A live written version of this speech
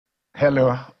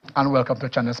Hello and welcome to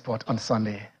Channel Sport on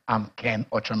Sunday. I'm Ken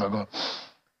Ochonogo.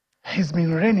 It's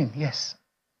been raining, yes,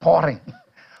 pouring.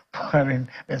 Pouring.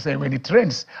 They say when it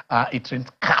rains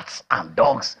cats and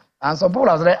dogs. And some people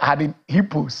have adding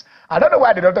hippos. I don't know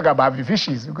why they don't talk about the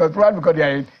fishes, because probably because they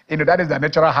are that is their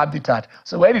natural habitat.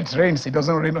 So when it rains, it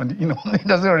doesn't rain on the, it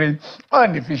doesn't rain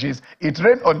on the fishes. It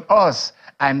rains on us.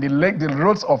 And the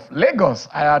roads of Lagos,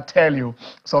 I tell you,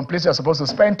 some places you're supposed to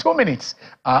spend 2 minutes,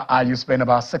 you spend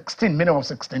about 16, minimum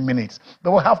 16 minutes.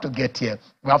 But we'll have to get here.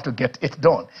 We have to get it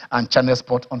done. And Channel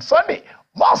Sport on Sunday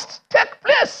must take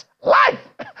place live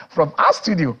from our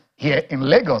studio here in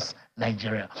Lagos,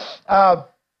 Nigeria.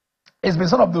 It's been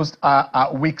some of those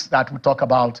weeks that we talk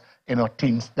about,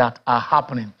 things that are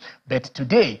happening. But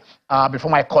today, before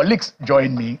my colleagues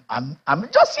join me, I'm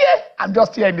just here. I'm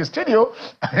just here in the studio.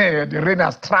 The rain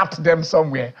has trapped them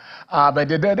somewhere, but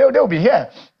they'll be here.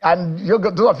 And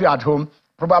those of you at home,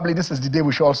 probably this is the day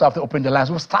we should also have to open the lines.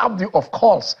 We've starved you of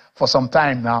calls for some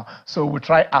time now. So we'll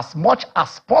try as much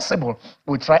as possible.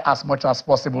 We'll try as much as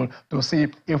possible to see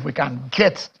if we can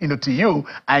get to you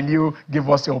and you give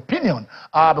us your opinion.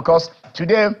 Because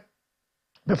today,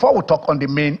 before we talk on the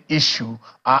main issue,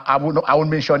 I won't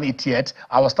mention it yet.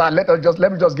 I will start. Let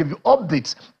me just give you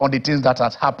updates on the things that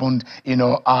has happened, in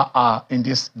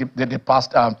the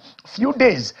past few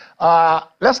days.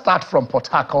 Let's start from Port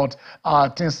Harcourt.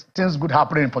 Things good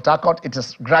happening in Port Harcourt. It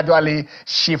is gradually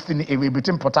shifting away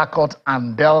between Port Harcourt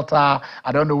and Delta.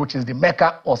 I don't know which is the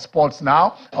mecca of sports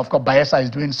now. Of course, Bayelsa is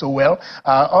doing so well.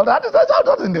 All that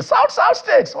is in the south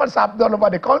states. What's happening all over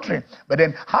the country? But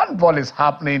then handball is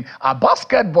happening.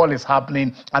 Basketball is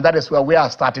happening, and that is where we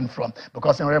are starting from.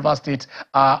 Because in Rivers State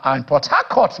and Port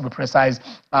Harcourt, to be precise,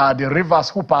 the Rivers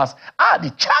Hoopers are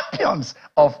the champions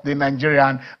of the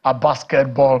Nigerian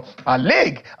Basketball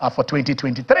League for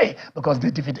 2023, because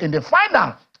they defeated in the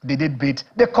final. They did beat.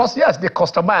 They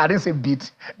customized. I didn't say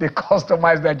beat. They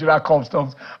customized Nigeria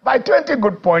Customs by 20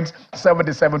 good points,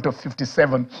 77 to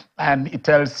 57, and it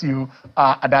tells you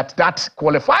that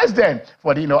qualifies them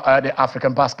for the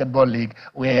African Basketball League,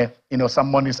 where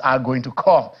some monies are going to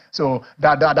come. So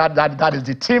that is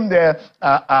the team there.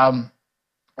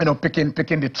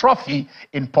 Picking the trophy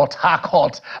in Port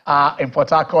Harcourt,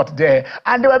 there.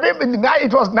 And they were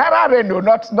it was Naira rain,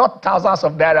 not thousands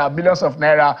of Naira, millions of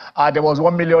Naira. There was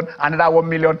 1 million, another 1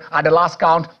 million. At the last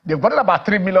count, they've gotten about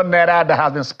 3 million Naira that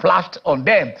has been splashed on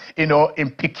them, in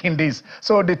picking this.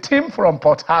 So the team from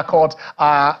Port Harcourt,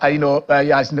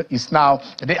 is now,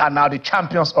 they are now the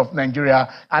champions of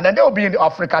Nigeria. And then they will be in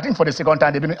Africa. I think for the second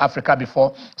time, they've been in Africa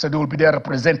before. So they will be there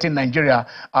representing Nigeria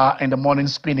in the morning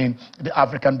spinning the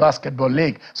African Basketball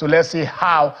League. So let's see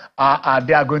how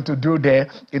they are going to do there,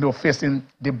 facing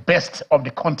the best of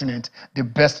the continent, the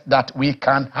best that we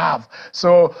can have.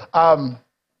 So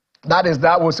that is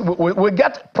that. We'll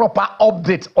get proper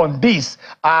updates on this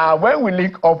when we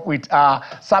link up with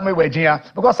Sammy Virginia,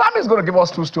 because Sammy is going to give us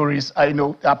two stories,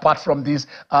 apart from this,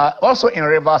 also in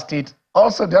Rivers State.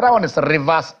 Also, the other one is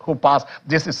Rivers Hoopers.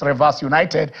 This is Rivers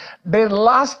United. The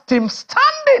last team standing.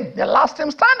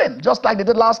 Just like they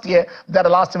did last year. They're the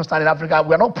last team standing in Africa.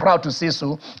 We're not proud to say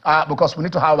so, because we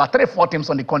need to have about 3-4 teams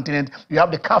on the continent. You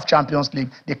have the CAF Champions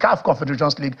League, the CAF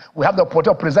Confederations League. We have the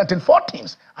opportunity of presenting 4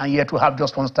 teams, and yet we have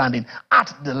just one standing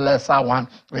at the lesser one.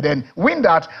 We then win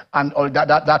that, and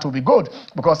that will be good.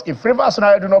 Because if Rivers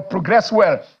United do not progress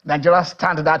well, Nigeria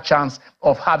stands that chance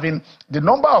of having the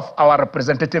number of our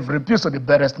representatives reduced to the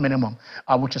barest minimum,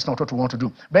 which is not what we want to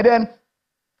do. But then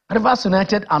Rivers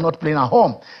United are not playing at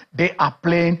home. They are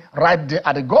playing right there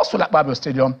at the Gospel Bible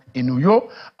Stadium in New York.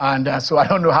 And so I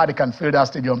don't know how they can fill that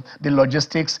stadium. The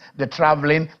logistics, the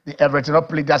traveling, the everything. Not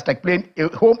play, that's like playing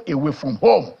home away from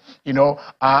home,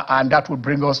 and that will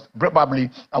bring us probably,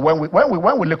 when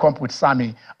we link up with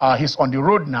Sammy, he's on the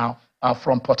road now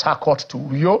from Port Harcourt to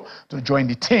Uyo to join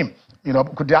the team. They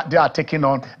are taking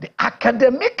on the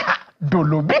Academica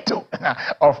Dolobito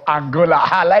of Angola.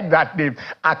 I like that name,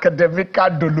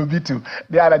 Academica Dolobito.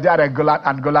 They are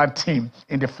Angolan team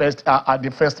in the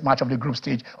first match of the group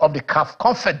stage of the CAF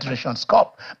Confederations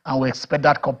Cup, and we expect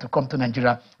that cup to come to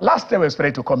Nigeria. Last year we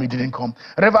expected to come, it didn't come.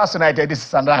 Rivers United, this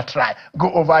is another try.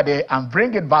 Go over there and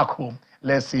bring it back home.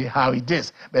 Let's see how it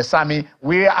is. But Sammy,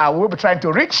 we'll be trying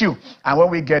to reach you, and when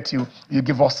we get you, you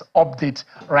give us update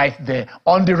right there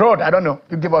on the road. I don't know,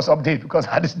 you give us update, because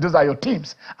those are your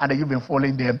teams, and you've been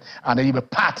following them, and you'll be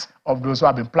part of those who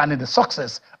have been planning the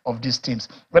success of these teams.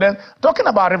 But then talking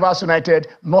about Rivers United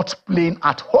not playing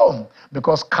at home,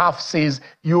 because CAF says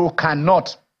you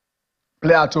cannot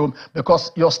play at home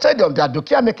because your stadium, the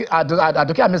Adokia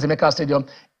Mezimeka Stadium,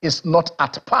 is not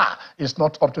at par. It's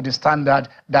not up to the standard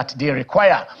that they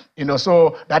require.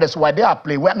 So that is why they are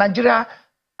playing. Well, Nigeria,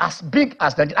 as big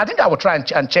as Nigeria, I think I will try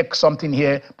and check something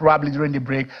here probably during the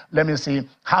break. Let me see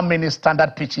how many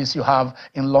standard pitches you have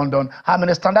in London, how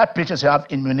many standard pitches you have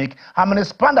in Munich, how many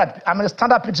standard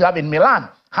pitches you have in Milan,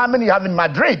 how many you have in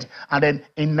Madrid, and then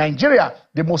in Nigeria,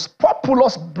 the most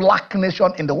populous black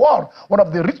nation in the world, one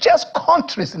of the richest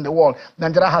countries in the world.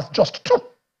 Nigeria has just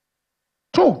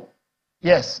two.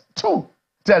 Yes, two.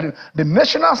 Tell you, the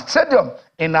national stadium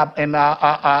in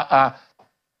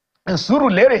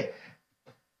Surulere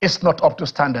is not up to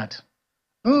standard.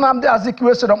 Nnamdi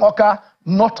Azikiwe Stadium Oka,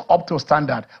 not up to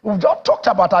standard. We've just talked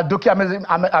about Adokia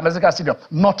Mezimeka Stadium,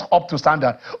 not up to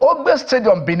standard. Ogbe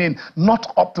Stadium Benin,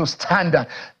 not up to standard.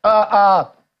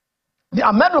 The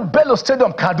Ahmadu Bello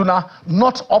Stadium Kaduna,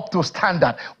 not up to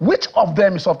standard. Which of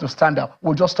them is up to standard?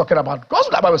 We're just talking about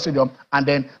Gospel Bible Stadium and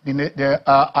then the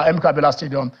Emeka Abiola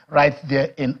Stadium right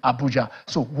there in Abuja.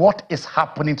 So what is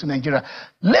happening to Nigeria?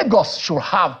 Lagos should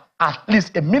have at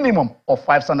least a minimum of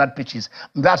 5 standard pitches.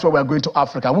 That's where we're going to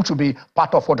Africa, which will be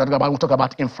part of what we'll talk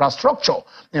about infrastructure,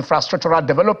 infrastructural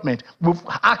development. We've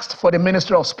asked for the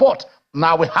Ministry of Sport.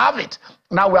 Now we have it.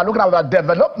 Now we are looking at the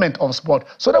development of sport.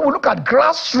 So then we look at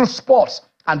grassroots sports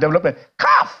and development.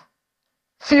 CAF,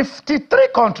 53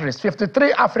 countries,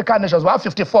 53 African nations. We have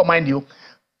 54, mind you.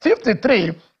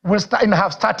 53 will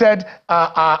have started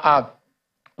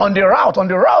on the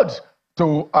road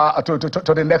to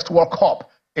the next World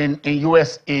Cup in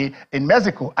USA, in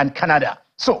Mexico, and Canada.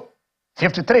 So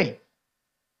 53.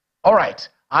 All right.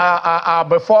 I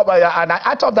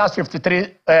thought that's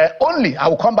 53 only. I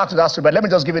will come back to that story, but let me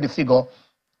just give you the figure.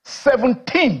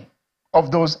 17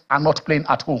 of those are not playing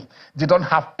at home. They don't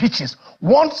have pitches.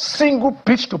 One single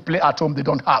pitch to play at home they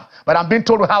don't have. But I'm being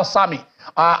told we have Sammy.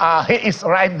 He is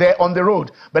right there on the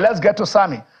road. But let's get to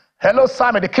Sammy. Hello,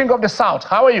 Sammy, the king of the South.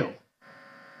 How are you?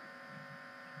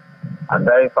 I'm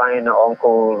very fine,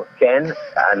 Uncle Ken,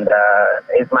 and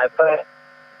it's my first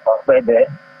birthday.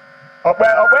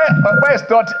 Okpe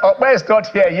is not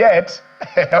here yet.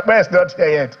 Okpe is not here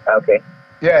yet. Okay.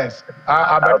 Yes,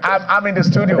 okay. I'm in the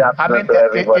studio.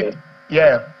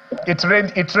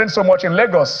 It rained so much in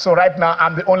Lagos, so right now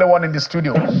I'm the only one in the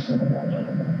studio.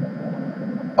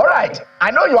 All right,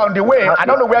 I know you're on the way. I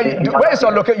don't know where where is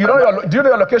your location? Do you know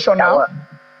your location now?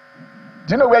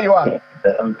 Do you know where you are?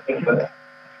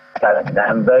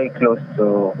 I'm very close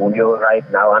to Uyo right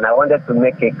now, and I wanted to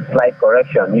make a slight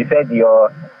correction. You said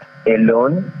you're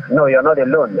alone. No, you're not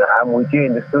alone. I'm with you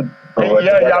in the studio.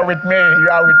 Yeah, you are with me. You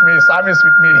are with me. Sam is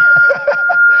with me.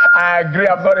 I agree,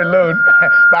 I'm not alone.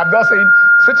 But I'm just saying,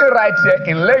 sitting right here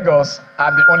in Lagos,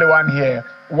 I'm the only one here,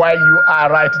 while you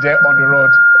are right there on the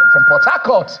road from Port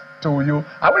Harcourt to you.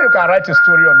 I wish you can write a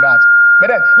story on that. But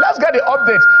then, let's get the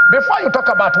update. Before you talk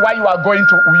about why you are going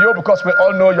to Uyo, because we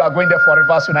all know you are going there for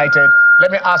Rivers United, let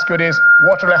me ask you this.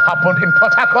 What really happened in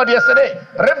Port Harcourt yesterday?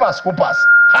 Rivers Hoopers.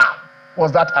 How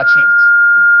was that achieved?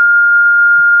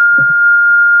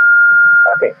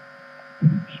 Okay.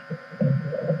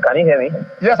 Can you hear me?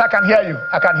 Yes, I can hear you.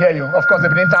 I can hear you. Of course,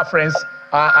 there's been interference.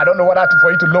 I don't know whether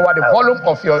for you to lower the volume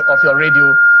of your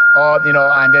radio, or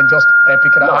and then just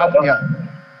pick it up. No,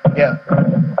 yeah.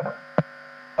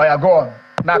 Oh yeah, go on.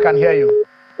 Now I can hear you.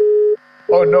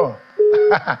 Oh no.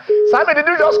 Sammy, did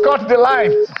you just cut the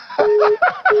line?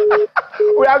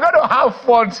 We are going to have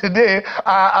fun today.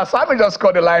 Sammy just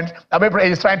cut the line.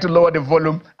 He's trying to lower the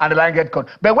volume and the line get cut.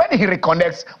 But when he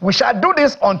reconnects, we shall do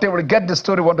this until we get the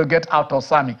story we want to get out of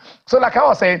Sammy. So like I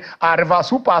was saying, Rivers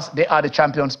Hoopers, they are the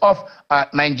champions of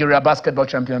Nigeria, basketball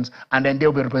champions, and then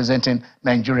they'll be representing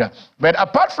Nigeria. But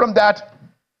apart from that,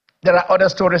 there are other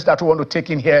stories that we want to take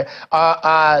in here.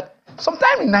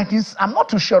 Sometime in the 90s, I'm not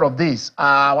too sure of this.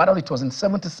 I don't know, it was in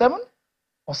 77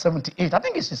 or 78. I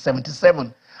think it's in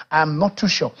 77. I'm not too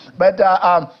sure. But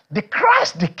the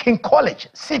Christ the King College,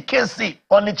 CKC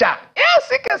Onitsha. Yeah,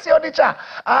 CKC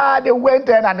Onitsha. They went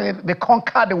in and they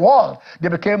conquered the world. They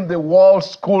became the World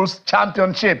Schools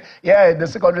Championship. Yeah, the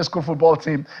secondary school football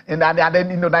team. And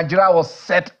then Nigeria was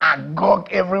set agog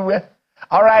everywhere.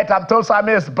 All right, I'm told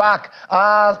Sammy is back.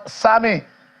 Sammy,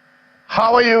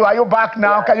 how are you? Are you back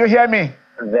now? Yeah. Can you hear me?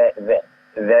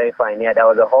 Very fine. Yeah, there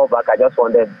was a holdback. I just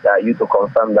wanted you to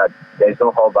confirm that there is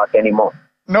no holdback anymore.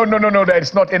 No, there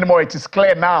is not anymore. It is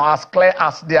clear now, as clear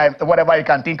as whatever you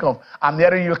can think of. I'm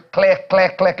hearing you clear.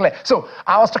 So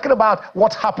I was talking about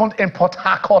what happened in Port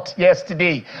Harcourt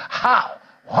yesterday. How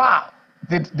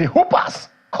the Hoopers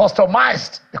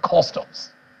customized the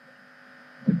customs.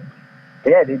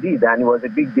 Yeah, they did, and it was a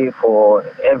big day for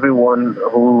everyone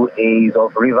who is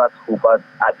of Rivers Hoopers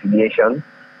affiliation.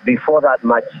 Before that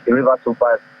match, the Rivers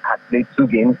Hoopers had played 2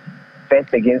 games,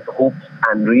 first against Hoops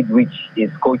and Reed, which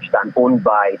is coached and owned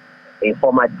by a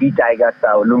former D-Tiger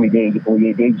star, Olumide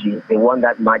Oyedeji. They won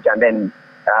that match, and then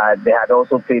they had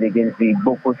also played against the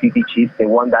Boko City Chiefs. They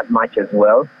won that match as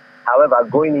well. However,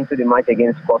 going into the match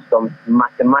against Customs,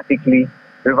 mathematically,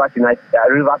 Rivers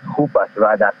Hoopers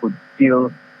could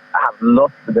still have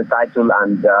lost the title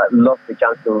and lost the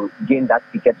chance to gain that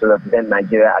ticket to represent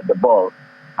Nigeria at the ball.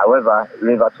 However,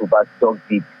 Rivers Hoopers dogged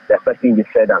it, especially in the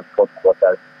third and fourth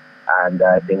quarters, and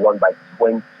they won by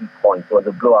 20 points. It was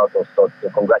a blowout of sorts. So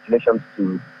congratulations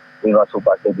to Rivers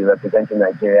Hoopers. They'll be representing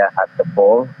Nigeria at the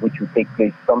ball, which will take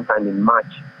place sometime in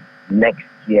March next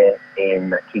year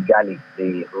in Kigali,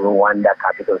 the Rwanda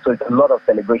capital. So it's a lot of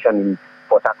celebration in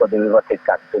Port Harcourt, the River State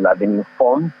capital. I've been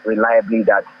informed reliably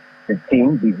that the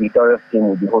victorious team,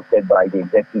 will be hosted by the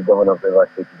Executive Governor of River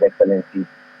State, His Excellency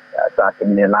Sir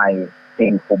Seminelai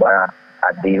Singh Fubara,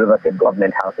 at the River State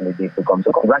Government House in the days to come.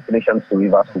 So congratulations to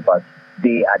Rivers Hoopers.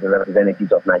 They are the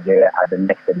representatives of Nigeria at the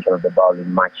next edition of the Bowl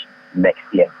in March next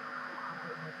year.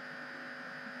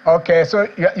 Okay, so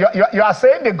you are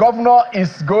saying the governor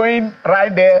is going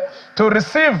right there to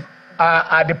receive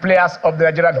the players of the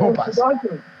Nigerian Hoopers?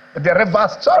 The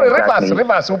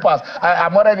Rivers Hoopers.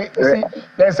 I'm already, see,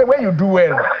 they say when you do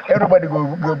well, everybody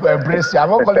go embrace you. I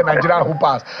won't call the Nigerian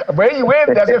Hoopers. When you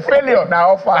win, there's a failure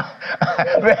now.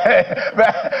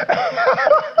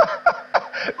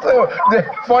 So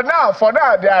for now,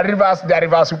 they are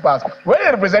Rivers Hoopers. When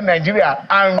they represent Nigeria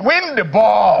and win the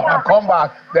ball and come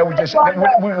back, then we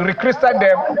rechristen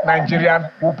them Nigerian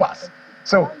Hoopers.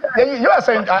 So you are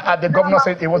saying the governor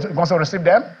said he wants to receive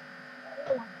them?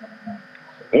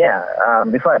 Yeah,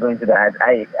 before I go into that,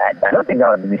 I don't think that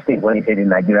was a mistake when he said the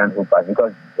Nigerian Hoopers,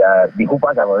 because the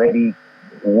Hoopers have already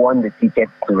won the ticket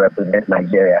to represent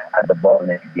Nigeria at the ball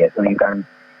next year. So you can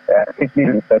simply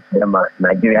refer to them as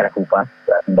Nigerian Hoopers,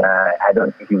 and I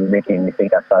don't think you will make any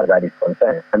mistake as far as that is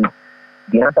concerned. And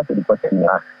the answer to the question you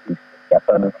asked is the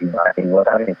affirmative. I was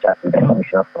having a chat with the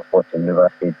Commissioner for Sports in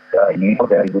River State, a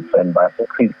very good friend, Pastor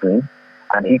Chris Green,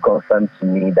 and he confirmed to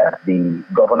me that the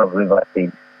governor of River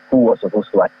State, who was supposed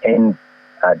to attend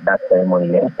that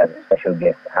ceremony as a special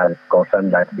guest, has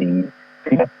confirmed that the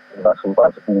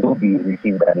Hoopers will be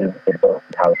received at the State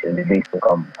House in the days to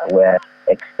come, where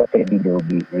expectedly they will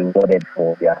be rewarded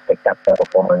for their spectacular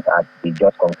performance at the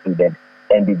just concluded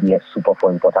NBBS Super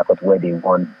 4 in Port Harcourt, where they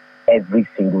won every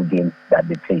single game that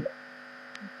they played.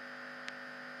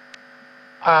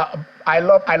 I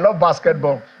love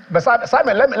basketball, but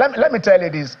Simon, let me tell you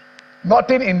this.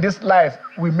 Nothing in this life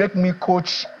will make me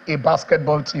coach a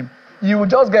basketball team. You will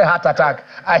just get heart attack,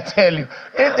 I tell you.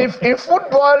 If in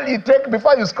football, you take,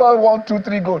 before you score 1, 2,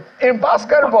 3 goals. In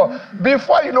basketball,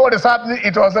 before you know what is happening,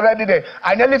 it was already there.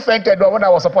 I nearly fainted when I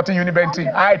was supporting Uniben team.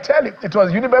 I tell you, it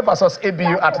was Uniben versus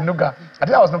ABU at Nuga. I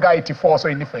think that was Nuga 84, so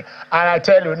in Ife. And I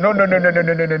tell you, no,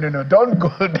 don't go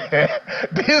there.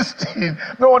 This team,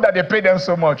 no wonder they pay them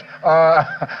so much.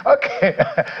 Okay,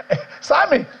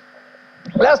 Sammy.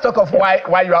 Let's talk of why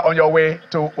you are on your way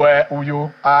to where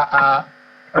you are,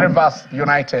 Rivers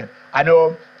United. I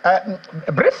know,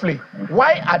 briefly,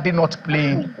 why are they not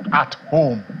playing at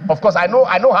home? Of course, I know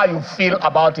how you feel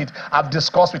about it. I've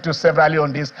discussed with you severally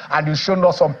on this, and you've shown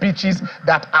us some pitches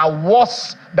that are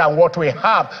worse than what we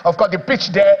have. Of course, the pitch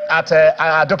there at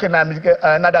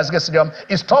Nadazge Stadium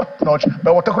is top-notch,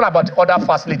 but we're talking about other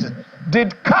facilities.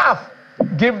 Did CAF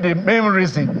give the main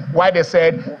reason why they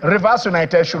said Rivers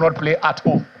United should not play at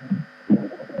home?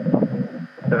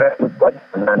 Very good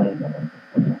question, and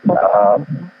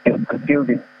you can feel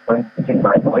this in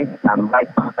my voice. I'm right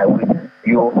with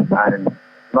you and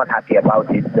not happy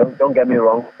about it. Don't get me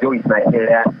wrong, Joe is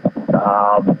Nigeria.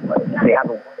 They have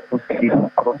a stadium,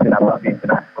 about the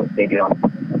international stadium.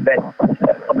 But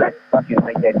Rivers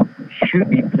United should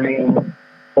be playing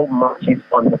home matches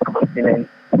on the continent.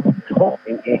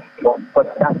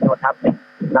 But that's not happening.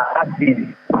 Now that's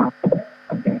easy.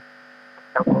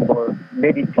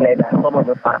 Made it clear that some of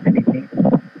the facilities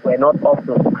were not up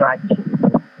to scratch.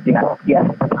 They are here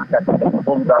at the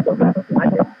home ground of the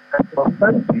United. And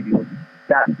confirm to you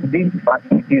that these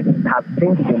facilities have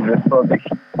since been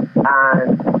refurbished.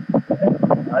 And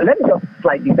let me just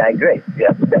slightly digress.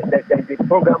 Yeah. There's a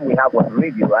program we have on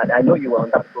radio, and I know you were on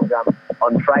that program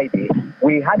on Friday.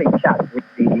 We had a chat with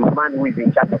the man who is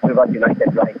in charge of Rivers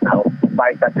United right now, and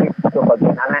I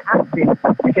asked him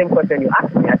the same question you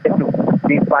asked me. I said, look,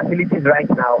 the facilities right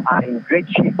now are in great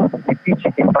shape. The pitch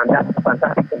is in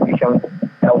fantastic conditions.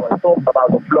 I was talking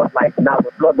about the floodlights. Now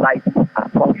the floodlights are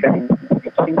functioning.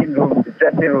 The changing rooms, the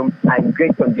dressing rooms are in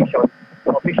great condition.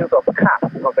 Officials of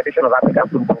CAF, the Confederation of African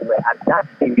Football, were at that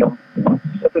stadium on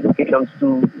separate occasions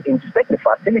to inspect the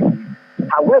facilities.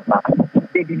 However,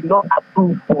 they did not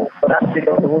approve for that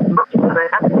stadium to hold matches. And I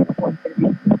asked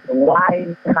him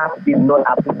why CAF did not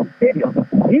approve the stadium.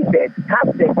 He said,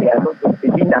 CAF said they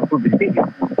didn't approve the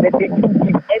stadium, but they didn't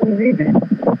give any reason.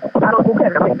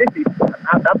 I mean, this is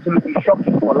absolutely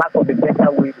shocking, for lack of a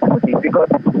better way to put it, because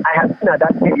I have been at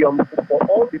that stadium for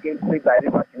all the games played by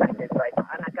Rivers United right now,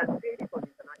 and I can say this on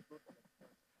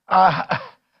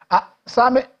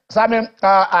international. Sammy,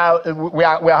 we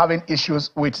are having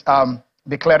issues with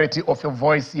the clarity of your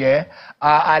voice here.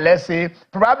 Let's see,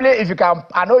 probably if you can,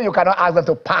 I know you cannot ask them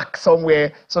to park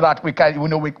somewhere so that we can,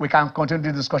 we can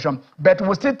continue the discussion, but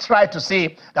we'll still try to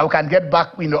see that we can get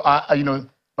back,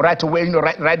 right away,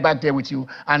 right back there with you,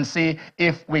 and see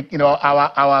if we,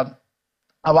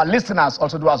 our listeners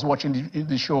also, those watching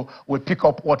the show, will pick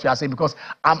up what you are saying, because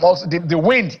I'm also the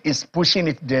wind is pushing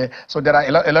it there, so there are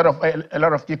a lot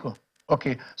of echo.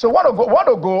 Okay, so want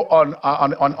to go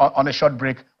on a short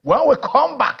break. When we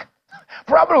come back,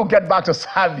 probably we'll get back to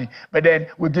Savvy, but then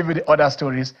we'll give you the other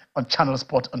stories on Channel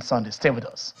Sport on Sunday. Stay with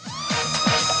us.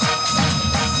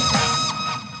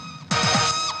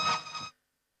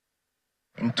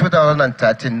 In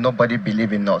 2013, nobody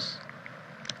believed in us.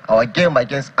 Our game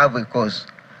against Ivory Coast,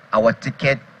 our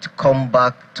ticket to come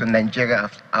back to Nigeria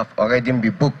have already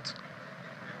been booked.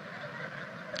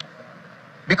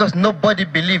 Because nobody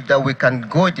believed that we can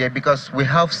go there, because we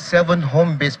have 7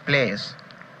 home-based players.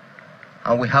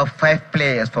 And we have 5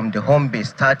 players from the home base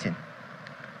starting.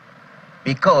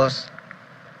 Because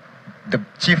the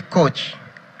chief coach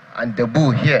and the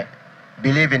boo here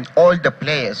believe in all the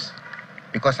players,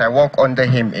 because I work under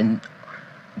him in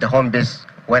the home base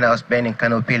when I was playing in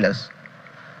Kano Pillars.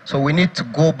 So we need to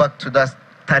go back to that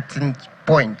starting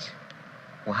point.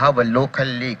 We have a local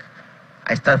league.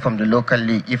 I start from the local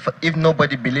league. If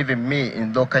nobody believe in me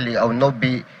in local league, I will not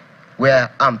be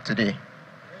where I am today.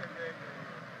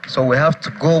 So we have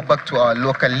to go back to our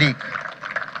local league,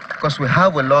 because we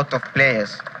have a lot of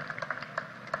players.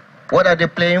 What are they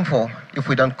playing for if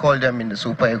we don't call them in the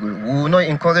Super Eagles? We will not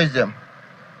encourage them,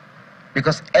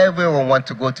 because everyone wants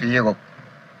to go to Europe,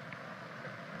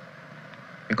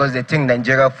 because they think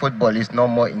Nigeria football is no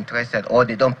more interested, or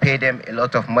they don't pay them a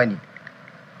lot of money.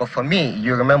 But for me,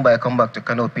 you remember I come back to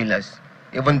Kano Pillars.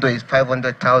 Even though it's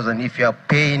 500,000, if you are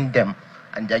paying them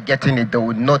and they're getting it, they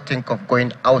would not think of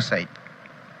going outside.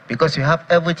 Because you have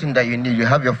everything that you need. You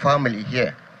have your family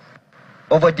here.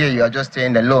 Over there, you are just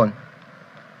staying alone.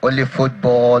 Only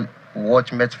football,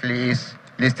 watch Netflix,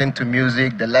 listen to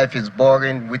music. The life is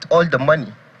boring with all the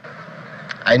money.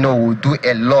 I know we'll do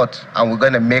a lot, and we're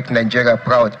going to make Nigeria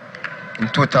proud in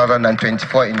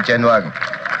 2024 in January.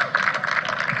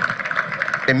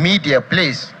 The media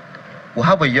plays. We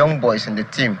have a young boys in the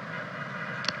team.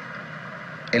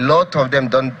 A lot of them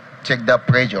don't take that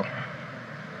pressure.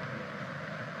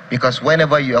 Because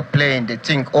whenever you are playing, they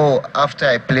think, oh, after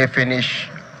I play finish,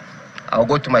 I'll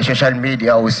go to my social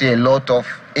media, I will see a lot of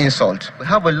insult. We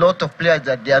have a lot of players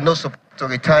that they are not supposed to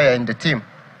retire in the team.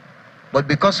 But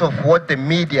because of what the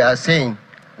media are saying,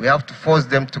 we have to force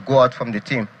them to go out from the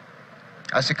team.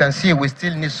 As you can see, we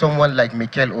still need someone like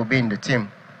Mikel in the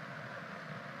team.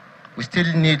 We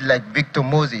still need like Victor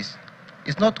Moses.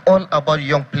 It's not all about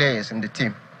young players in the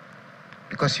team,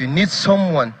 because you need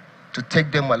someone to take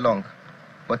them along.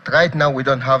 But right now, we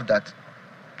don't have that.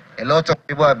 A lot of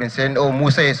people have been saying, oh,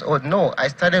 Musa is old. No, I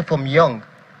started from young.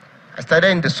 I started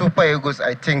in the Super Eagles,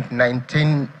 I think,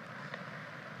 19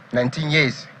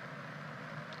 years.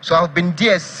 So I've been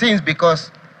there since,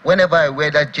 because whenever I wear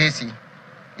that jersey,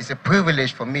 it's a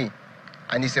privilege for me.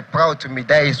 And it's a proud to me.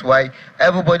 That is why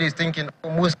everybody is thinking,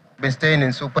 oh, Musa has been staying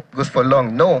in Super Eagles for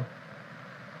long. No.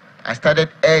 I started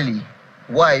early.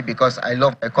 Why? Because I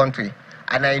love my country.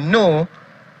 And I know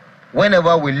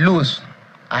whenever we lose,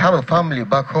 I have a family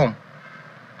back home.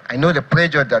 I know the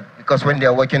pressure that, because when they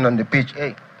are working on the pitch,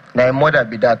 hey, my mother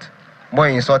be that, more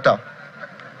in Sota.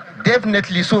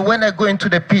 Definitely, so when I go into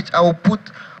the pitch, I will put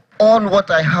all what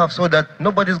I have so that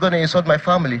nobody's going to insult my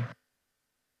family.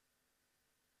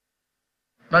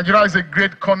 Nigeria is a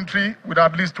great country with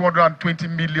at least 220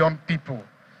 million people.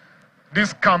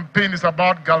 This campaign is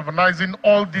about galvanizing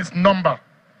all this number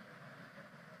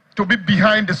to be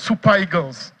behind the Super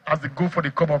Eagles as they go for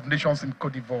the Cup of Nations in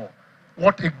Cote d'Ivoire.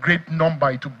 What a great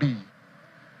number it will be.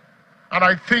 And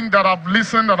I think that I've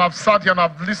listened and I've sat here and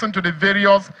I've listened to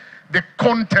the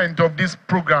content of this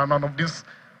program and of this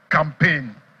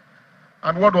campaign.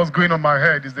 And what was going on in my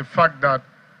head is the fact that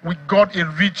we got a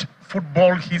rich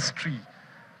football history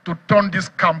to turn this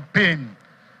campaign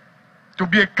to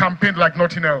be a campaign like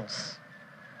nothing else.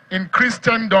 In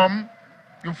Christendom,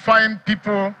 you find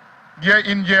people year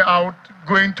in, year out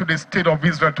going to the state of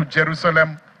Israel, to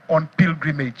Jerusalem on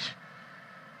pilgrimage.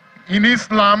 In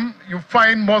Islam, you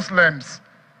find Muslims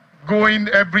going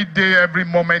every day, every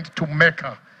moment to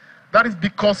Mecca. That is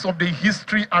because of the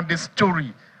history and the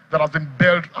story that has been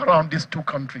built around these two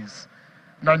countries.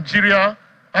 Nigeria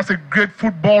has a great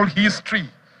football history,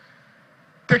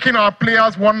 taking our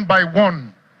players one by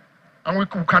one, and we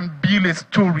can build a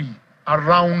story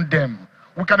around them.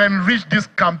 We can enrich this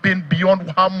campaign beyond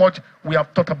how much we have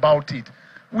thought about it.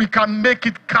 We can make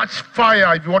it catch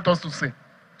fire, if you want us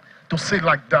to say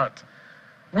like that.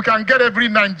 We can get every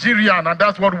Nigerian, and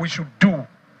that's what we should do,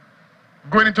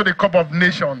 going into the Cup of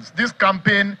Nations. This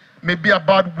campaign may be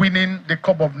about winning the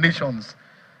Cup of Nations,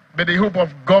 but the hope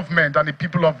of government and the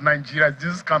people of Nigeria is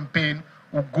this campaign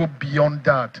will go beyond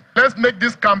that. Let's make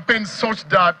this campaign such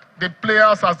that the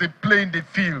players, as they play in the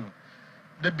field,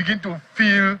 they begin to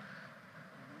feel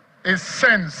a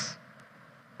sense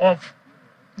of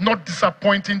not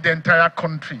disappointing the entire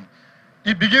country.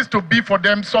 It begins to be for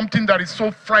them something that is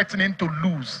so frightening to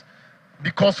lose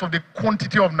because of the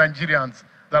quantity of Nigerians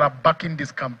that are backing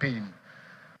this campaign.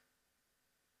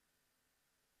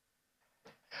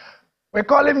 We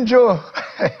call him Joe.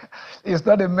 He's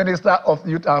not the Minister of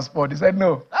Youth and Sport. He said,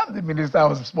 no, I'm the Minister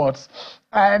of Sports.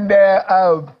 And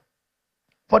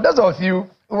for those of you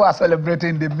who are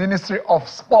celebrating the Ministry of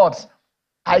Sports,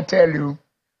 I tell you,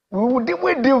 we will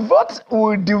devote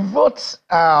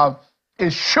a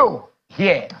show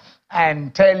here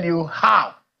and tell you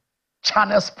how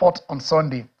Channel Sport on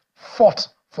Sunday fought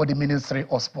for the Ministry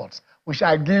of Sports. We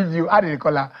shall give you, how do you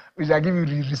call it? We shall give you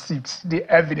the receipts, the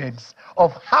evidence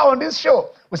of how on this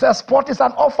show, we say sport is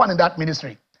an orphan in that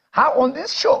ministry. How on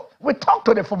this show, we talked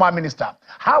to the former minister.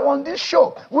 How on this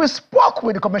show, we spoke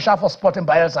with the Commissioner for Sport in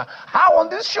Bayelsa. How on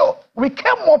this show, we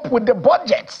came up with the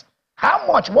budgets. How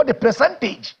much, what the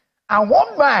percentage. And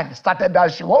one man started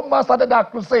that show, one man started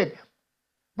that crusade.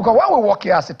 Because when we work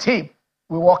here as a team,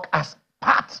 we work as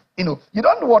part. You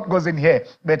don't know what goes in here,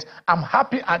 but I'm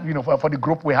happy for the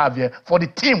group we have here, for the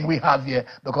team we have here,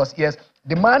 because yes,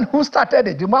 the man who started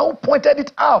it, the man who pointed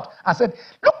it out and said,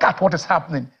 look at what is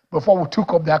happening, before we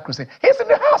took up that crusade. He's in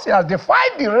the house, he has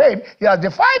defied the rain, he has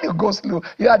defied the go-slow,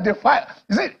 he has defied,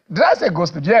 you see, did I say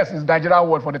go-slow? Yes, it's the Nigerian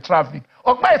word for the traffic.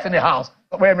 Okpa is in the house.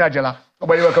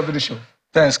 Welcome to the show.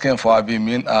 Thanks, Ken, for having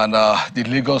me. And the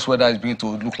Lagos weather is beginning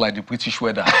to look like the British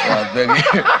weather. Very,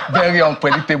 very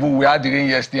unpredictable. We had the rain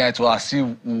yesterday. It was as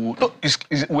if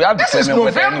we had the This is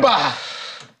November.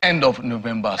 End of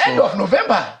November. End of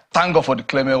November. Thank God for the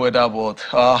climate weather, but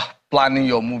planning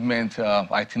your movement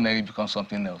itinerary becomes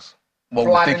something else. But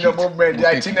planning your movement, the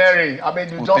itinerary. I mean,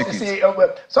 you just see.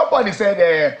 Somebody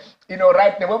said,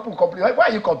 right now, when people complain, why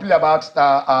are you complaining about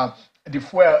the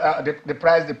fuel, the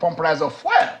price, the pump price of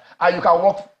fuel? You can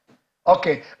work,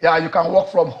 okay, yeah, you can work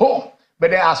from home.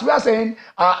 But then as we are saying,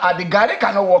 the Gari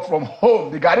cannot work from home.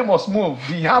 The Gari must move.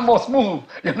 The Yam must move.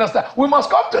 You understand? We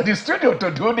must come to the studio to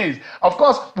do this. Of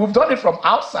course, we've done it from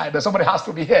outside, but somebody has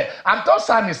to be here. I'm told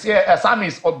Sam is here. Sam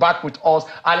is back with us.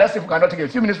 Let's see if we cannot take a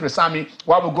few minutes with Sammy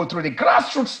while we go through the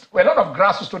grassroots, a lot of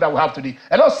grassroots stuff that we have today.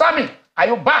 Hello, Sammy. Are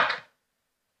you back?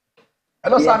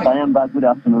 Hello, yes, Sammy. I am back. Good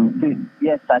afternoon.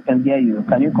 Yes, I can hear you.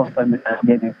 Can you confirm it? I can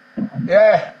hear you.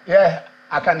 Yeah,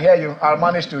 I can hear you. I'll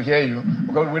manage to hear you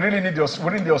because we really need your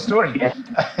story. Yeah.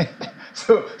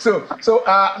 so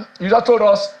you just told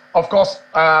us, of course,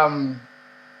 that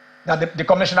the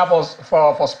commissioner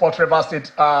for Sport Rivers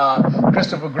State,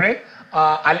 Christopher Green.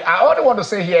 I only want to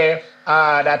say here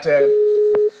that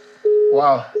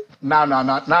wow,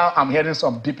 now I'm hearing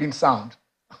some beeping sound.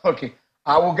 Okay.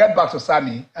 I will get back to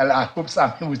Sammy, and I hope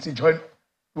Sammy will still join.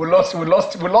 We lost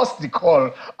the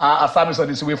call. Sammy is on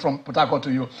his way from Port Harcourt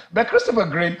to you. But Christopher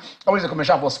Green, always the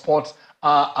Commissioner for Sports,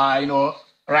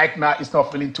 right now is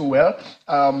not feeling too well.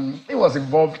 He was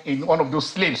involved in one of those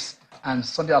slaves, and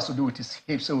something has to do with his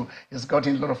hip, so he's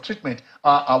gotten a lot of treatment.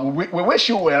 We wish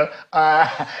you well.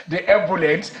 The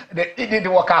ebullient, the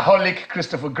workaholic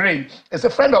Christopher Green is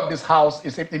a friend of this house. He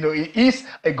is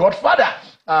a godfather.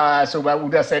 So we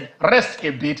would have said, rest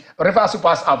a bit. Rivers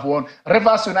Supers have won.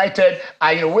 Rivers United,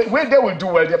 they will do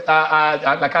well.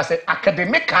 Like I said,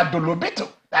 Academica Dolobito,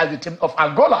 that's the team of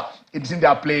Angola. It's in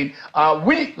there playing.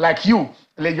 We, like you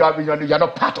are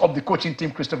not part of the coaching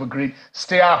team, Christopher Green.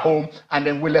 Stay at home, and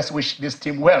then let's wish this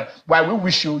team well. While we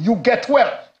wish you get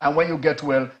well. And when you get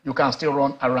well, you can still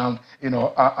run around,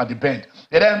 at the bend.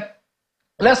 And then,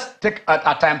 let's take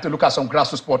a time to look at some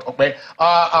grassroots sport. Okay.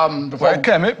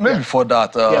 Maybe before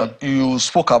that, you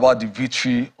spoke about the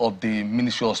victory of the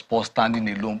Ministry of Sport standing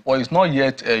alone, but it's not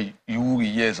yet a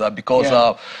years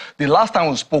because the last time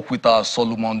we spoke with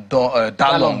Solomon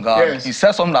Dalong, he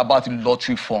said something about the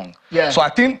lottery fund. So I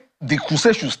think the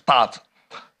crusade should start.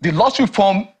 The lottery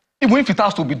fund, even if it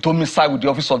has to be domiciled with the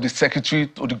office of the secretary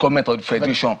to the government or the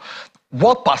federation,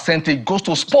 what percentage goes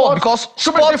to sport? Because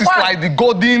sport is like the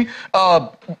golden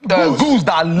goose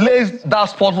that lays that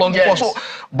sport long before. So,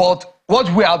 but what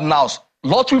we have now,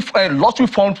 lottery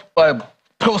fund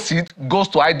proceed goes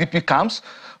to IDP camps,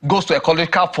 goes to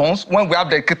ecological funds, when we have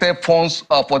dedicated funds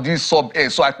for this sub-A.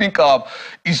 So I think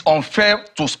it's unfair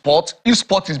to sport. If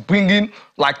sport is bringing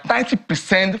like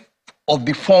 90% of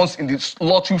the funds in the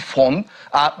lottery fund,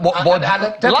 but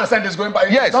 10% is going by.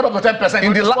 Yes, not of the 10%.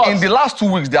 In the last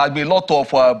 2 weeks, there has been a lot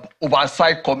of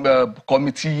oversight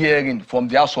committee hearing from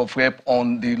the House of Rep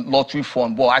on the lottery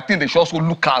fund. But I think they should also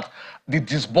look at the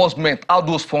disbursement, how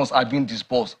those funds are being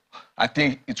disbursed. I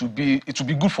think it would be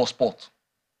good for sport.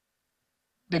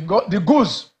 The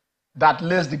goose that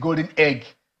lays the golden egg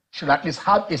should at least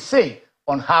have a say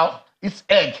on how its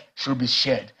egg should be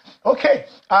shared. Okay,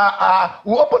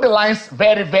 we'll open the lines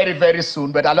very, very, very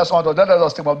soon, but I just want to let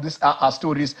us talk about these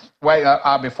stories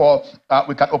before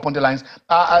we can open the lines.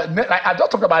 I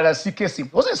just talked about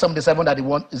CKC. Was it 77 that they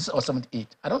won, or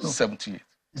 78? I don't know. 78.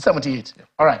 78. Yeah.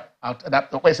 All right.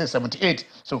 I say 78.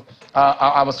 So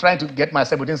I was trying to get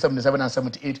myself between 77 and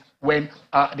 78 when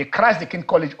the Christ the King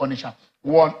College Onitsha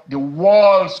won the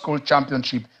World School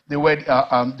Championship. They were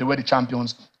the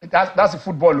champions. That's the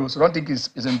football, so I don't think it's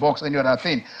in box or any other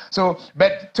thing. So,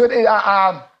 but today,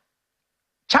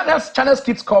 Channels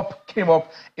Kids Cup came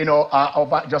up,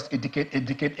 over just a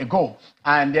decade ago,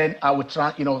 and then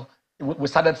we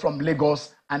started from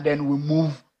Lagos, and then we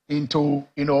moved into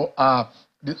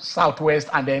the southwest,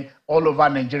 and then all over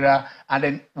Nigeria, and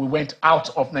then we went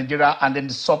out of Nigeria, and then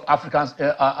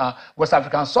the West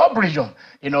African sub-region.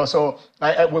 So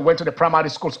we went to the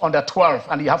primary schools under 12,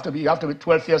 and you have to be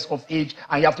 12 years of age,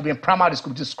 and you have to be in primary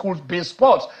school, which is school-based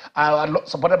sports,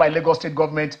 supported by Lagos State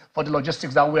government for the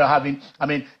logistics that we are having. I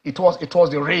mean, it was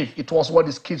the rave. It was what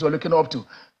these kids were looking up to.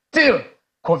 Till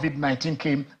COVID-19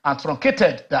 came and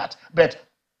truncated that. But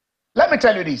let me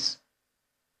tell you this: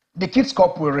 the Kids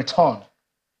Cup will return.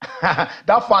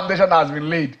 That foundation has been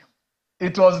laid.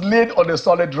 It was laid on a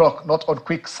solid rock, not on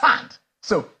quicksand.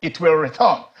 So it will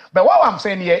return. But what I'm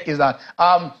saying here is that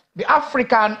the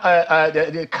African,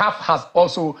 the CAF has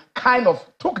also kind of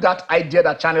took that idea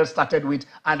that Channel started with,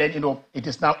 and then, it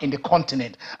is now in the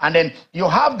continent. And then you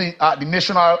have the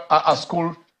national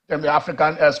school, the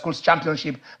African Schools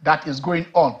Championship that is going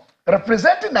on.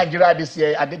 Representing Nigeria this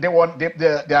year, they won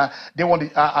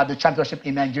the championship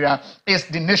in Nigeria, is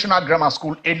the National Grammar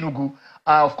School Enugu.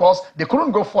 Of course, they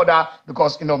couldn't go further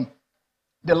because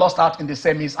they lost out in the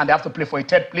semis and they have to play for a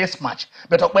third place match.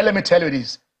 But let me tell you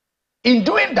this: in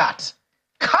doing that,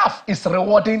 CAF is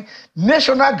rewarding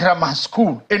National Grammar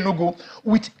School Enugu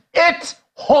with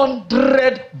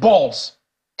 800 balls.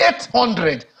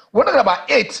 800. We're not about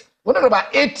 8. We're not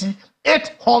about 80.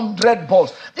 800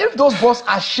 balls. If those balls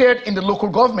are shared in the local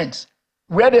government,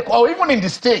 or even in the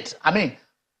state, I mean,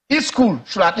 each school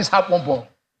should at least have one ball.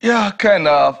 Yeah, Ken,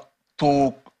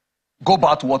 to go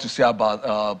back to what you say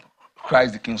about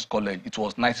Christ the King's College, it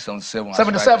was 1977.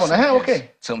 77,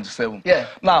 okay. 77. Yeah.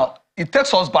 Now, it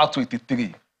takes us back to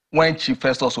 83, when Chief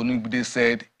Festus Onigbude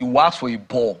said he asked for a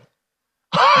ball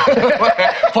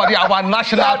for our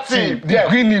national team, the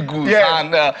Green Eagles,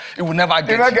 and he will never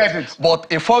get it.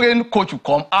 But a foreign coach will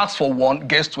come, ask for one,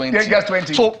 gets 20. Yeah, gets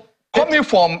 20. So coming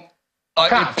from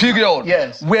a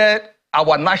period where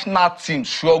our national team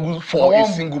struggles for a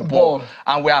single ball,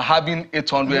 and we are having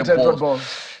 800 balls.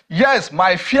 Yes,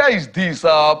 my fear is this.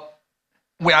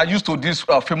 We are used to this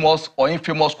famous or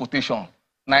infamous quotation: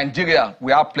 Nigeria,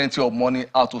 we have plenty of money,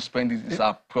 how to spend it is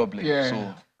a problem.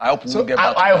 So I hope we'll get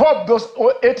back. I hope those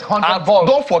 800 balls.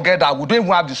 Don't forget that we don't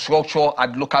even have the structure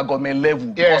at the local government level.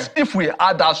 Because if we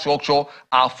add that structure,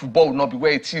 our football will not be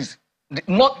where it is. The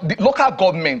local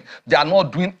government, they are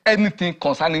not doing anything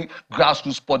concerning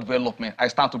grassroots sport development. I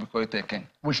stand to be corrected, Ken.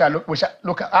 We shall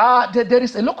look at. There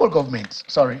is a local government.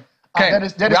 Sorry.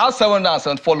 Ken, there are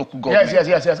 774 local governments.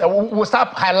 Yes. We'll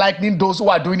start highlighting those who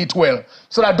are doing it well,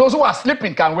 so that those who are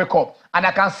sleeping can wake up. And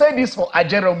I can say this for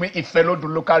Ajeromi, a fellow to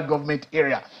local government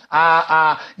area.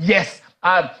 Yes,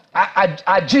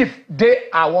 Ajif, they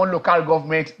are one local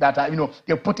government that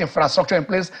they put infrastructure in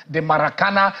place. The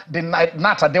Maracana, the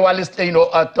Nata, they were listed,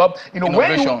 top.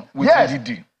 Innovation with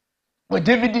DVD. With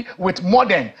DVD, with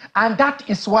modern, and that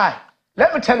is why.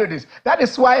 Let me tell you this. That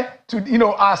is why,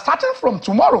 starting from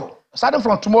tomorrow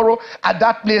at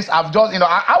that place, I've just,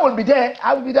 I will be there.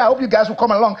 I will be there. I hope you guys will come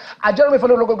along. I generally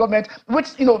follow local government,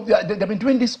 which, they've been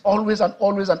doing this always,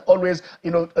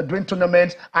 doing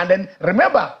tournaments. And then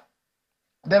remember,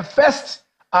 the first,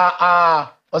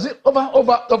 was it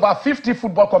over 50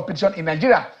 football competition in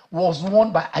Nigeria was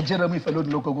won by a Jeremy fellow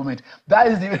local government. That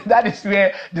is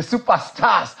where the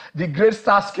superstars, the great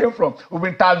stars came from. We've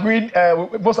been tagging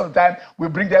most of the time. We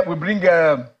bring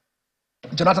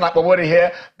Jonathan Akpabori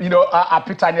here,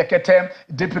 Peter Nyeketem,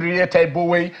 Deputy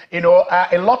Taibowe,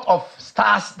 a lot of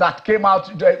stars that came out,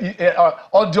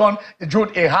 Odion, Jude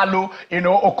Ighalo,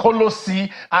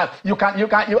 Okolosi.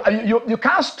 You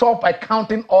can't stop by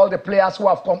counting all the players who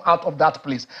have come out of that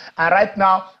place. And right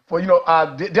now,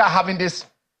 they are having this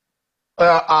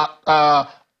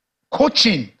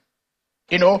coaching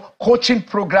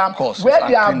program where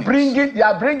they are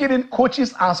bringing in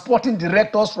coaches and sporting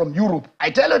directors from Europe.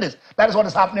 I tell you this, that is what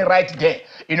is happening right there.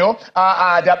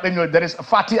 There is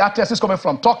Fatih Ates is coming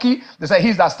from Turkey. They say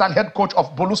he's the stand head coach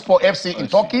of Boluspor FC in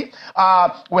Turkey.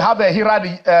 We have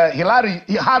Hilary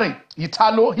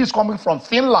Ighalo. He's coming from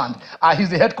Finland. He's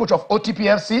the head coach of OTP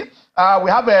FC.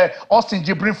 We have Austin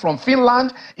Jibrin from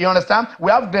Finland. You understand? We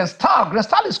have Glenn Stahl. Glenn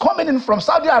Stahl is coming in from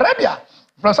Saudi Arabia.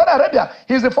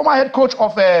 He's the former head coach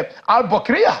of Al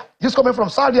Bokria. He's coming from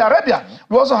Saudi Arabia.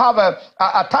 We also have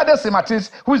Tade Sematis,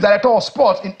 who is director of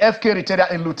sports in FK Ritalia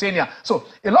in Lithuania. So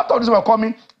a lot of these were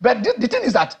coming. But the thing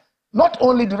is that not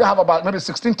only do they have about maybe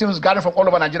 16 teams gathered from all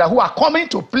over Nigeria who are coming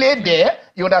to play there,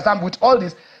 you understand, with all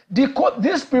this,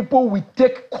 these people will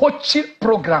take coaching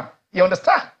program. You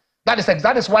understand?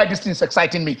 That is why this thing is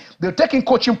exciting me. They're taking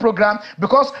coaching program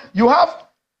because you have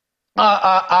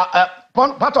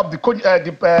part of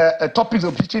the topics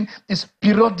of teaching is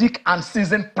periodic and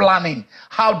season planning.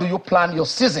 How do you plan your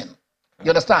season? You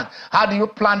understand? How do you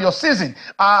plan your season?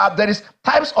 There is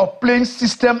types of playing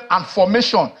system and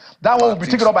formation. That one will be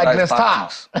taken up by Glenn Starr.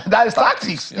 That is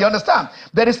tactics. Yeah. You understand?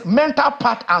 There is mental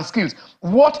part and skills.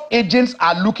 What agents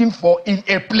are looking for in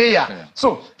a player. Yeah.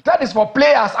 So that is for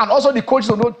players, and also the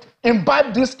coaches will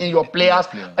imbibe this in your players.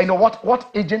 What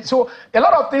agents. So a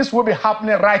lot of things will be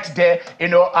happening right there.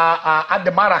 At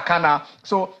the Maracana.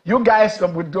 So you guys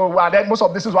will do. Most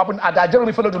of this is happening at the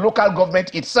generally follow the local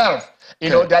government itself.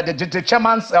 The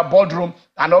chairman's boardroom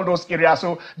and all those areas.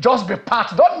 So just be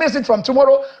part. Don't miss it from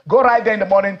tomorrow. Go right there in the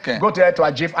morning. Go to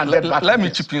Ajif and let me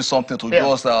chip in something to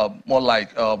just more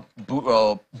like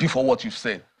before what you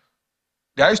said.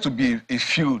 There used to be a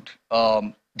feud.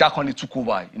 Jack only took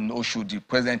over in Oshodi,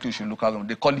 presently Oshodi local government.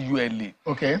 They call it ULA.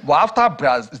 Okay. But after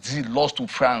Brazil lost to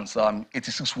France,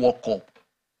 86 World Cup,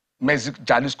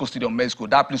 Jalisco Stadium, Mexico,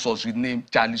 that place was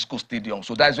renamed Jalisco Stadium.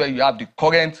 So that's where you have the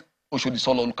current Oshodi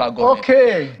Solo local government.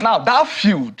 Okay. Now that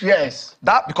field, yes,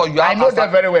 because you have, I know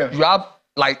that very well. You have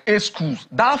like 8 schools.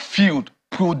 That field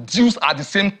produced at the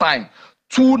same time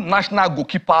 2 national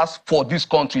goalkeepers for this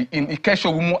country in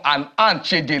Ikesho and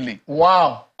Chedele.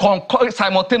 Wow.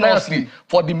 Simultaneously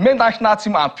for the male national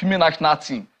team and female national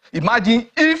team. Imagine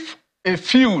if a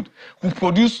field could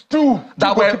produce 2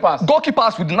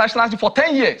 goalkeepers with the national team for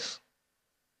 10 years.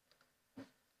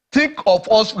 Think of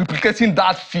us replicating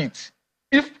that feat.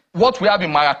 If what we have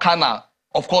in Maracana,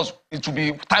 of course, it will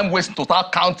be time wasting to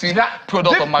start counting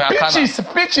product of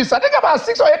Maracana. Pitches. I think about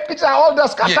 6 or 8 pitches are all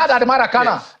just scattered at the Maracana.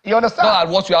 Yes. You understand? Not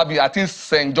what we have, I think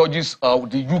St. George's,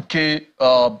 the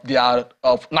UK, their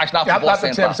National Football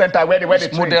Center. Where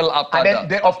they model after and then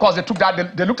that. Of course, they took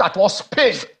that. They looked at what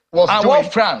Spain was doing. And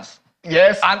what France.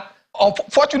 Yes. And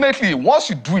fortunately, once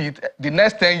you do it, the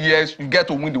next 10 years, you get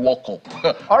to win the World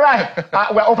Cup. All right.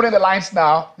 We're opening the lines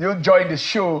now. You join the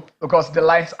show because the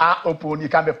lines are open. You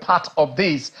can be part of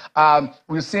this.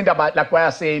 We've seen about, like we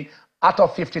are saying, out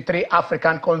of 53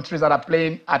 African countries that are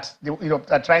playing at,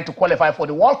 are trying to qualify for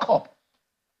the World Cup,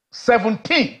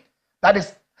 17, that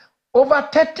is over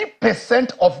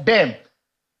 30% of them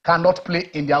cannot play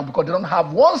in their, because they don't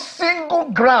have one single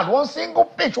ground, one single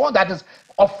pitch, one that is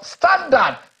of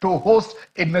standard to host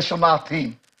a national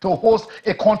team, to host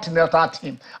a continental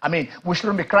team. I mean, we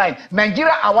shouldn't be crying.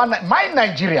 Nigeria, my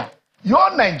Nigeria,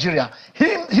 your Nigeria,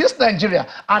 his Nigeria,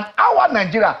 and our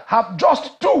Nigeria have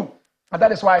just 2. And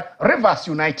that is why Rivers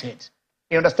United.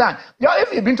 You understand?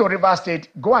 If you've been to Rivers State,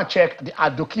 go and check the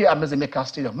Adokia Amezemeka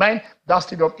Stadium. Man, that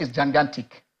stadium is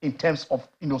gigantic in terms of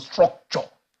structure.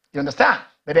 You understand?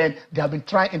 But then they have been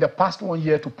trying in the past 1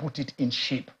 year to put it in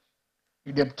shape.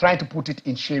 They're trying to put it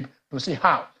in shape to see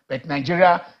how. But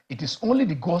Nigeria, it is only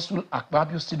the Gospel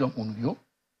Akpabio Stadium Unuyo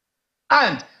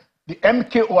and the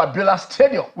MKO Abiola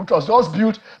Stadium, which was just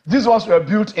built. These ones were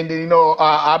built in the,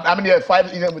 10 years.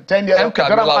 MK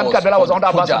Abiola was under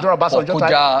Koja.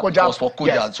 It was for Koja.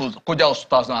 Yes. So Koja was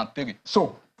 2003.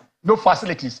 So, no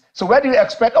facilities. So where do you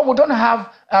expect? Oh, we don't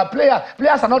have players.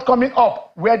 Players are not coming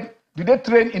up. Where do they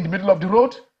train in the middle of the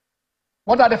road?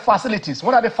 What are the facilities?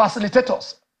 What are the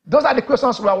facilitators? Those are the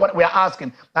questions we are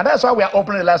asking. And that's why we are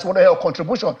opening the last one, your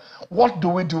contribution. What do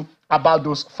we do about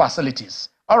those facilities?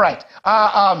 All right.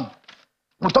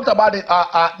 We talked about the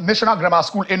National Grammar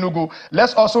School Enugu.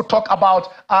 Let's also talk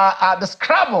about the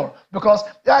Scrabble, because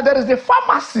there is the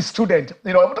pharmacy student.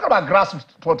 We're talking about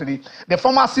grassroots today. The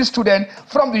pharmacy student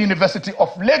from the University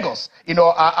of Lagos.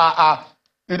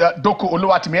 Doku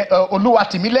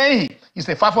Oluwatimilehin is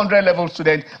a 500 level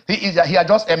student. He had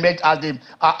just emerged as the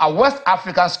West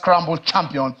African Scramble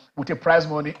champion with a prize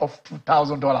money of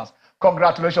 $2,000.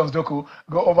 Congratulations, Doku.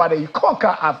 Go over there. You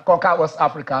conquer West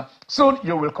Africa. Soon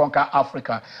you will conquer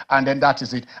Africa. And then that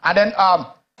is it. And then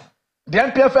the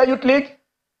NPFL Youth League.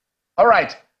 All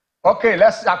right. Okay,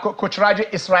 let's. Coach Raji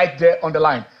is right there on the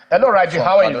line. Hello, Raji.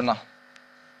 How are you?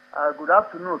 Good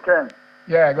afternoon, Ken.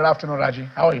 Yeah, good afternoon, Raji.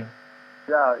 How are you?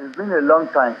 Yeah, it's been a long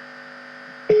time.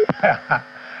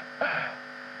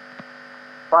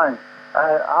 Fine.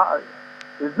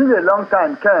 It's been a long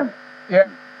time, Ken. Yeah.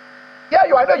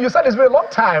 Yeah, I know you said it's been a long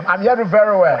time. I'm hearing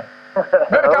very well.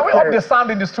 Maybe can we up the sound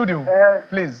in the studio,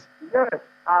 please? Yes,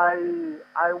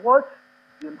 I watched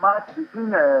the match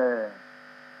between.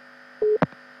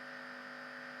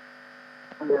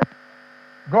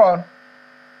 Go on.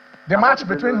 The match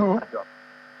between who?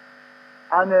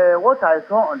 And what I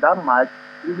saw on that match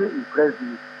really impressed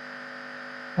me.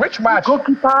 Which match? The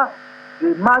goalkeeper,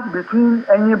 the match between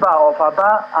Enyiba of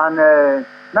Aba and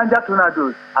Niger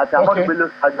Tornadoes at Ahmadu Bello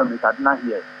Stadium in Kaduna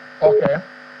here. Okay.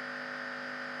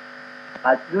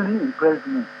 That really impressed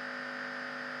me.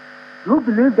 Do you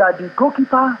believe that the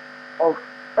goalkeeper of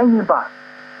Enyiba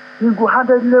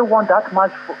single-handedly won that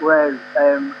match?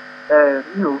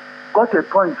 Got a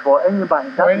point for Enyiba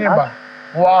in that match.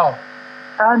 Wow.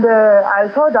 And I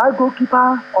saw that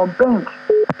goalkeeper on bench.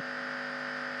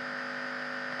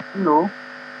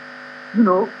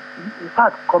 In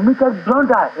fact, committed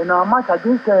blunder in our match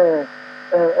against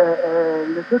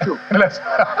Lesotho.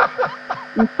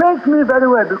 It pains me very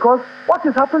well, because what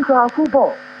is happening to our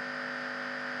football?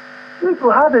 If you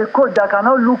have a coach that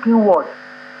cannot look inward,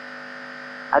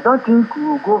 I don't think we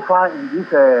will go far in this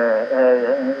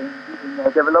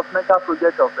developmental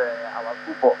project of our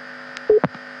football.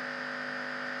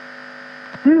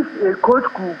 If a coach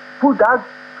could put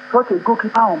such a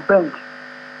goalkeeper on bench,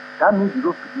 that means the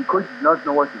coach does not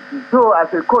know what he's doing. So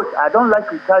as a coach, I don't like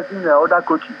criticizing other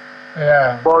coaches.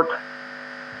 Yeah. But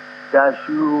there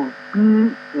should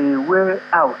be a way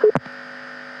out.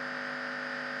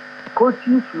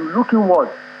 Coaches should look inward.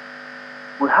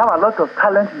 We have a lot of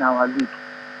talent in our league.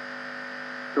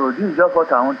 So this is just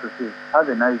what I want to say. Have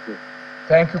a nice day.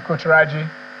 Thank you, Coach Raji.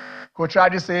 Coach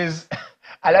Raji says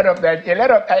a lot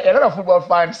of football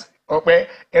fans,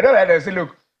 they say,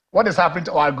 look, what is happening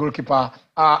to our goalkeeper?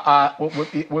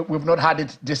 We've not had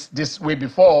it this way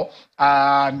before.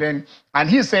 And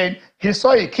he said he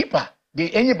saw a keeper, the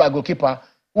Enyiba goalkeeper,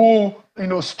 who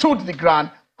stood the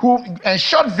ground, who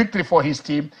ensured victory for his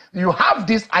team. You have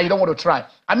this, and you don't want to try.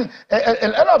 I mean, a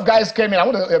lot of guys came in. I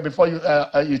want to before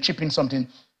you chip in something,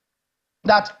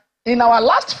 that in our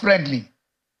last friendly,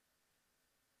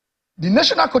 the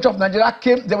national coach of Nigeria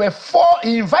came. There were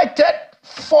he invited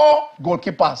 4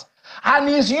 goalkeepers. And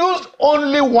he's used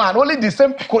only one, only the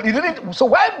same code. He didn't. So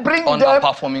why bring them?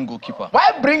 Underperforming goalkeeper.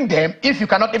 Why bring them if you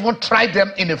cannot even try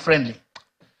them in a friendly?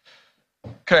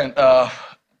 Ken,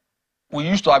 we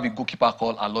used to have a goalkeeper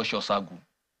called Aloysius Agu.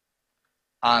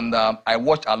 And I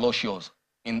watched Aloysius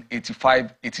in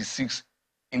 85, 86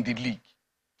 in the league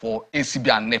for ACB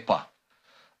and NEPA.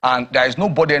 And there is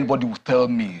anybody will tell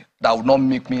me that would not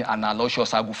make me an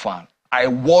Aloysius Agu fan. I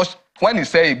watched. When he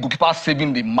said a goalkeeper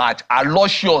saving the match,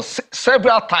 Aloysius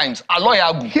several times.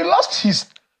 Aloyagu. He lost his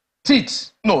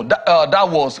teeth. No, that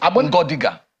was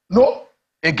Ngodiga. No.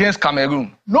 Against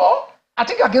Cameroon. No, I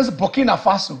think against Burkina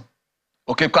Faso.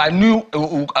 Okay, because I knew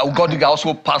Ngodiga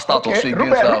also passed out also against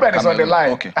Ruben is on the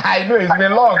line. Okay. I know, it's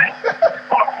been long.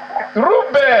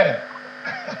 Ruben!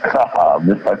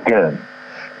 Mr. Ken.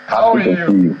 How are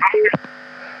you?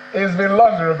 It's been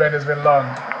long, Ruben. It's been long.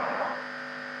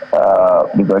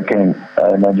 Mr. Ken,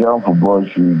 Nigerian football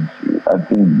should, I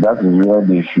think that is where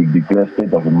they should declare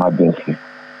state of emergency.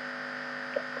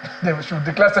 They should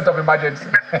declare state of emergency.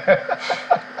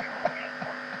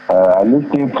 I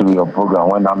listened to your program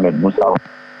when Ahmed Musa.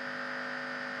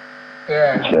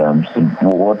 Yeah.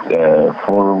 What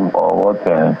forum or what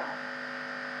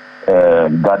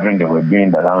gathering they were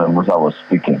doing that Ahmed Musa was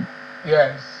speaking.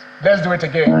 Yes. Let's do it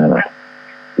again.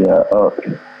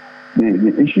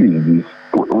 The issue is this.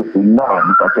 Now,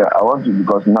 I want to,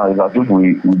 because now it's as if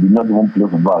we did not even play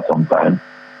football at some time,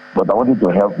 but I want you to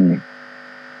help me.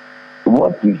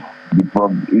 What is the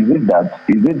problem? Is it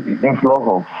the influx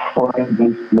of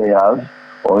foreign-based players,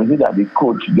 or is it that the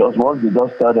coach wants to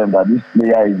just tell them that this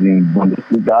player is in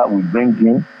Bundesliga, we bring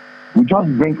him, we just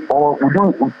bring all, we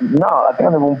don't, now I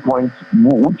can't even point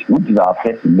which is our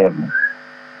first 11.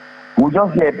 We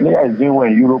just say a player is doing well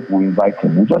in Europe, we invite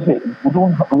him. We just say, we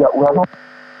are not.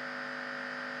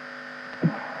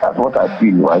 That's what I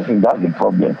feel. I think that's the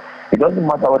problem. It doesn't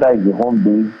matter whether it's a home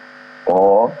base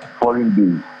or foreign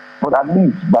base. But at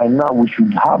least by now we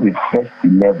should have a first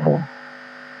 11.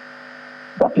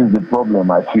 That is the problem,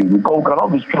 I feel. Because we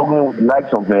cannot be struggling with the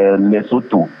likes of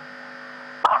Lesotho.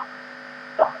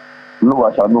 No,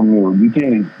 I shall know me. The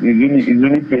thing is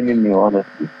really paining me,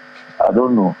 honestly. I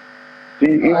don't know.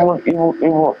 See, even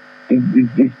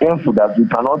it's painful that we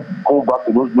cannot go back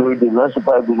to those glory days when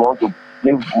Super Eagles want to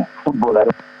play football like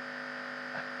that.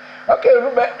 Okay,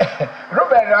 Ruben,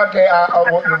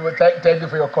 okay, thank you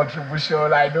for your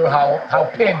contribution. I know how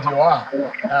pained you are.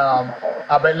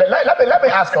 But let me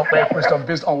ask a question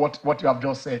based on what you have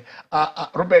just said.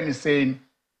 Ruben is saying,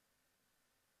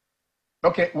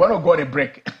 okay, we're not going to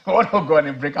break. We're not going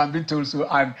to break. I'm being told so.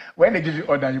 And when they give you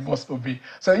order, you must obey.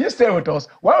 So you stay with us.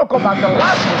 When we come back, the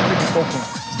last one will be spoken.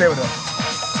 Stay with us.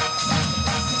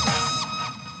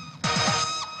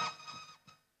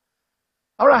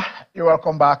 All right, you're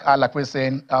welcome back. Like we're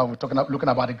saying, we're looking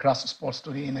about the grassroots sports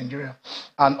today in Nigeria,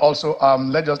 and also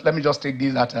let me just take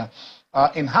this that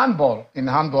in handball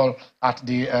at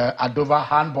the Adova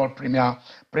Handball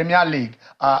Premier League,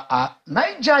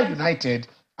 Niger United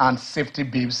and Safety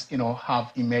Babes,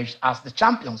 have emerged as the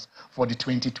champions for the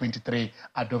 2023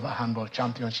 Adova Handball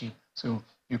Championship. So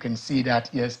you can see that,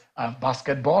 yes,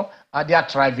 basketball, they are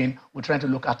thriving. We're trying to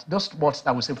look at those sports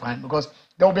that we say fine, because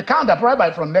they will be counted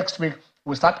probably from next week.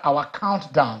 We'll start our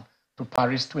countdown to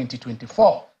Paris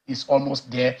 2024. It's almost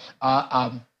there.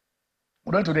 We're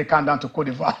going to do the countdown to Côte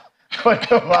d'Ivoire. Côte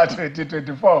d'Ivoire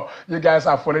 2024. You guys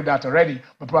are following that already.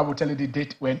 But probably will tell you the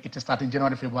date when it is starting,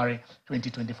 January, February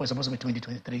 2024. It's supposed to be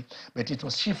 2023, but it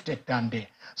was shifted down there.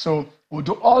 So we'll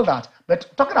do all that.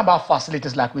 But talking about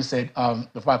facilities, like we said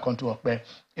before I come to work,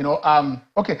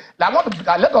 okay,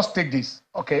 let us take this.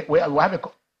 Okay, we have a,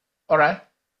 all right.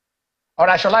 All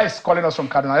right, Shola is calling us from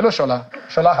Kaduna. Hello, Shola.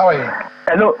 Shola, how are you?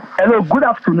 Hello. Good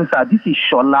afternoon, sir. This is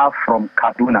Shola from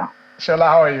Kaduna. Shola,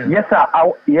 how are you? Yes, sir.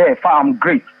 I'm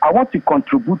great. I want to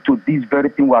contribute to this very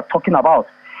thing we are talking about.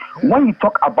 When you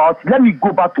talk about, let me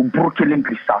go back to broken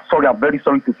English, sir. Sorry, I'm very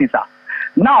sorry to say, sir.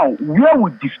 Now, where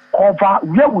we discover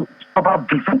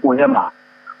Vincent Oyema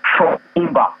from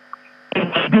Imba,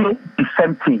 each day the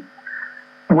same thing.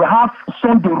 We have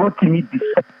Sunday Rotimi the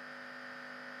same.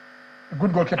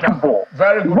 Good goalkeeper.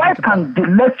 Very good. Why can the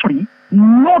referee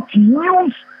not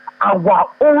use our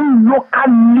own local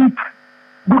league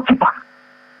goalkeeper?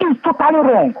 It's totally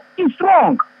wrong. It's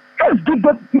wrong. Let's give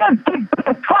them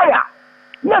a try.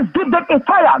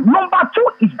 Number two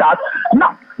is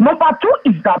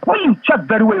that when you check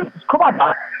very well, you discover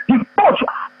that the coach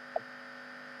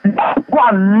let go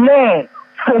and learn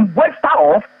from West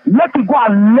off, let it go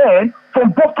and learn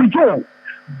from Bofijo.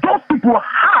 Those people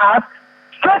have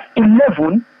first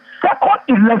 11, second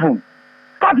 11.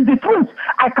 That is the truth.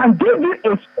 I can give you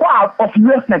a squad of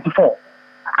US 94.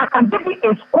 I can give you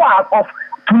a squad of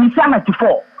Tunisia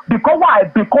 94. Because why?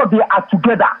 Because they are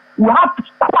together. We have a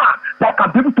squad that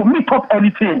can be able to meet up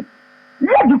anything.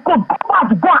 Let the coach go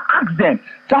and ask them.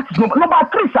 That's number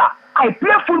three, sir. I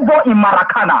play football in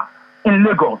Maracana, in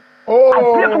Lagos. Oh.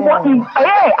 I play football in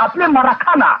I play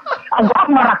Maracana. We have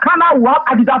Maracana, we have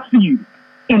Adidas Field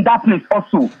in that place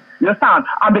also. You understand?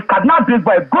 I'm a Kaduna based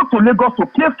boy. I go to Lagos to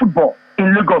play football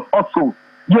in Lagos also.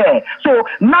 Yeah. So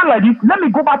now like this, let me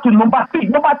go back to number three.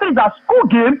 Number three is a school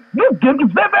game. This game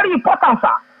is very, very important,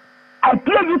 sir. I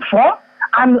played it for,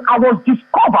 and I was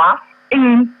discovered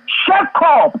in Shell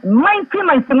Cup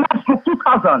 1999 to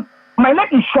 2000. My name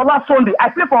is Shola Sunday. I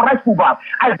play for Rice Football.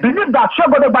 I believe that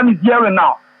Shogodeban is here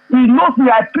now. He knows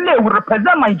me. I play. We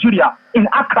represent Nigeria in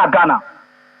Accra, Ghana.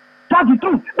 That's the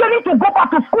truth. They need to go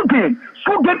back to school game.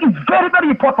 School game is very, very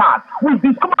important. We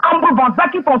discover Amber Van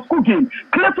Zaki from school game.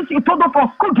 Cletus Itodo from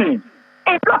school game.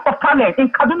 A lot of talent in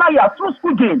Kaduna here through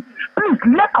school game. Please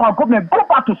let our government go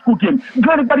back to school game.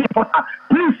 Very, very important.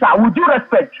 Please, sir, with due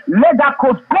respect, let that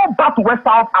coach go back to West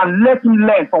South and let him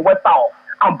learn from West South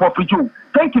and Bofiju.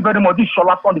 Thank you very much. This is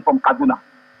Shola Sunday from Kaduna.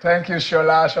 Thank you,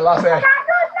 Shola. Shola said,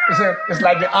 it's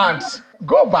like the ants.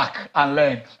 go back and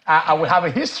learn. And we have a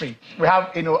history. We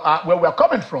have, where we're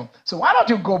coming from. So why don't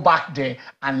you go back there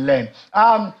and learn?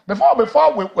 Before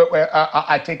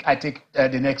I take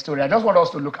the next story, I just want us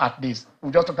to look at this.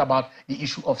 We just talked about the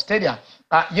issue of stadia.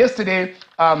 Yesterday,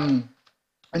 in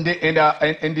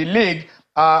the league,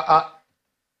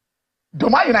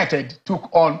 Doma United took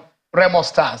on Remo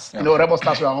Stars. Yeah. Remo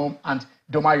Stars were home and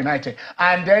Doma United.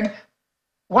 And then,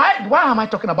 why am I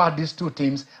talking about these two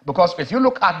teams? Because if you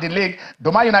look at the league,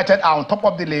 Doma United are on top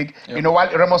of the league. Yeah. While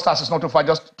Remo Stars is not too far,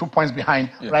 just 2 points behind,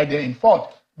 right there in fourth.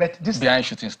 But this behind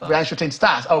Shooting Stars. Behind Shooting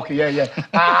Stars. Okay, yeah.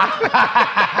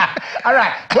 All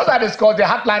right. Those are the scores. The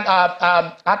Heartland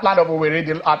of Owerri.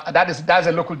 That's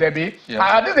a local derby.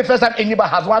 Yeah. This is the first time Enyimba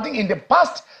has won. I think in the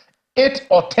past 8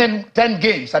 or 10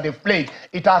 games that they've played,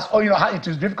 it has. It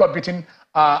is difficult beating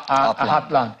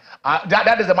Heartland.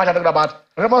 That is the match I'm talking about.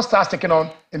 Remo Stars taking on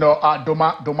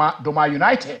Doma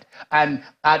United, and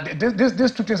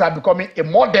these two teams are becoming a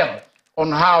model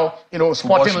on how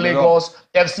Sporting Lagos,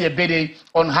 FC Ebede,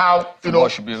 on how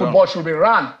football should be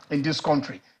run in this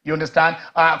country. You understand?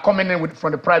 Coming in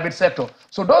from the private sector.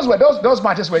 So those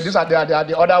matches were these are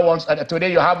the other ones.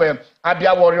 Today you have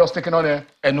Abia Warriors taking on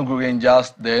Enugu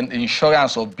Rangers, then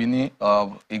Insurance of Benin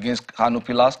against Kano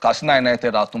Pillars, Katsina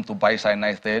United at home to Bayelsa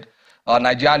United.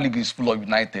 Nigerian League is full of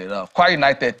United. Kwara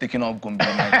United taking on Gombe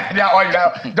United.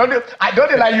 I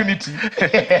don't like unity.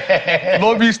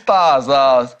 Lobby Stars,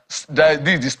 this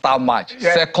is the star match.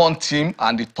 Yeah. Second team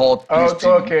and the third place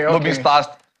team. Okay. Lobby Stars,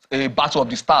 a battle of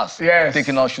the stars. Yes.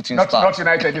 Taking on Shooting Stars. Not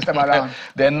United this time around.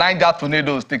 Then Niger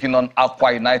Tornadoes taking on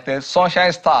Akwa United.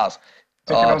 Sunshine Stars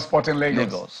taking on Sporting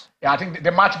Lagos. Yeah, I think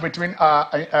the match between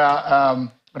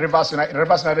Rivers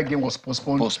United game was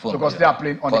postponed because they are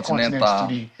playing on the continent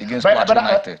today against United.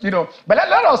 But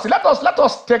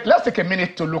let's take a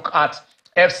minute to look at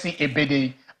FC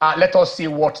Ebede. Let us see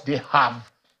what they have.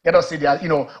 Let us see that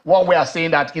what we are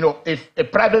saying that if a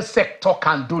private sector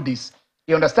can do this,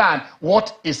 you understand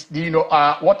what is the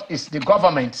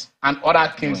government and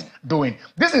other things doing.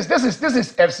 This is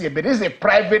FC Ebede. This is a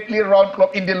privately run club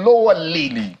in the lower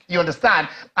league. You understand?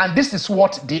 And this is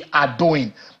what they are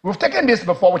doing. We've taken this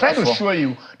before. We're trying to show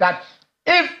you that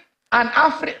if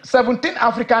 17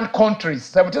 African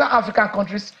countries. Now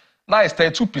it's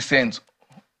 32%.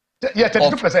 Yeah,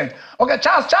 32%. Okay,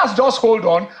 Charles, just hold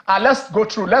on. Let's go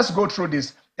through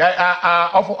this. Can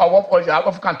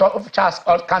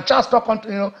Charles talk on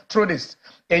through this?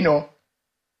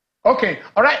 Okay,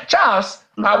 all right, Charles.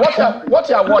 What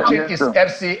you are watching is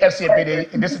FC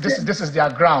Ebede. This is their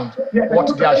ground.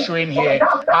 What they are showing here.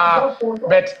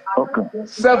 But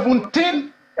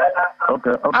 17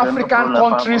 African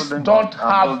countries don't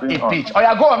have a pitch. Oh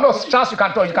yeah, go on. No, Charles, you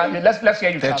can talk. Let's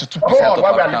hear you, Charles. Go on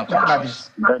while we are looking at this.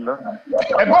 Hello.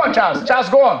 Go on, Charles. Charles,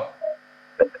 go on.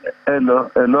 Hello.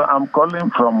 I'm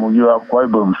calling from Akwa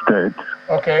Ibom State.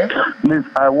 Okay. Please,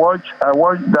 I watched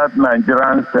that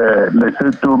Nigerian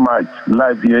Lesotho match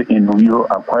live here in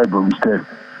Akwa Ibom State.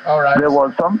 All right. There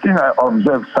was something I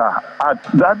observed, sir,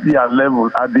 at their level,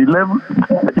 at the level,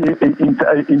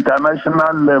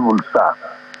 international level, sir.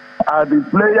 Are the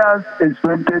players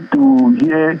expected to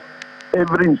hear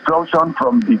every instruction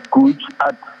from the coach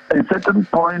at a certain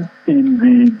point in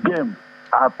the game?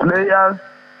 Are players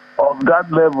of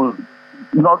that level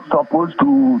not supposed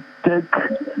to take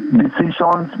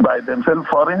decisions by themselves?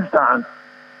 For instance,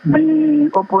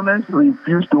 the opponents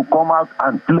refused to come out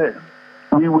and play.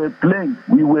 We were playing.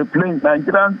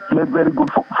 Nigerians played very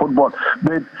good football,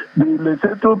 but the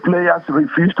Lesotho players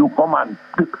refused to come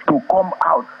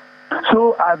out.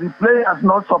 So are the players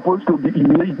not supposed to be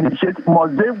initiated?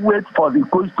 Must they wait for the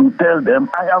coach to tell them?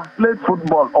 I have played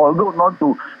football, although not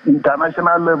to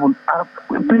international level.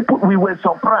 We were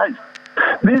surprised.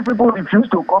 These people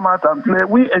refused to come out and play.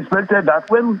 We expected that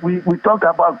when we talked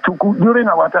about Tuku, during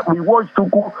our time, we watched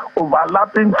Tuku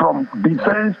overlapping from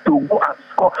defense to go and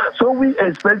score. So we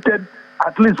expected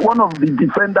at least one of the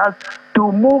defenders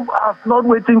to move out, not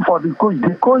waiting for the coach.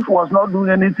 The coach was not doing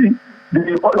anything.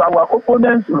 Our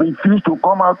opponents refused to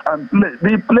come out and play.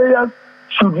 The players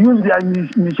should use their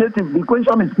initiative. The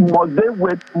question is, must they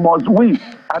wait? Must we,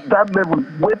 at that level,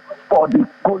 wait for the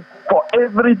coach for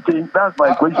everything? That's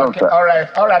my question, okay, sir. All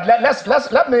right.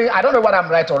 Let me. I don't know what I'm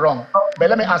right or wrong, but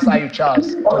let me answer you,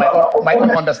 Charles. My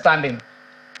own understanding.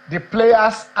 The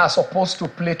players are supposed to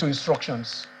play to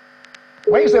instructions.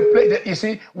 When you say play, you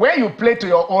see, when you play to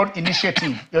your own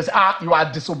initiative, you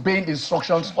are disobeying the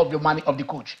instructions of the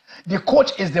coach. The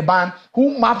coach is the man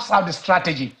who maps out the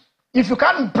strategy. If you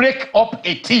can't break up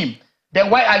a team, then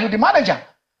why are you the manager?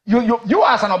 You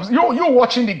as an you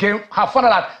watching the game have found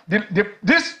out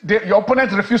that your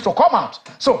opponent refused to come out.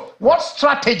 So what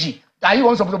strategy Are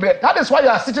you supposed to play? That is why you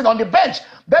are sitting on the bench.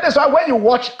 That is why when you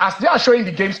watch, as they are showing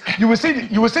the games, you will see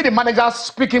the managers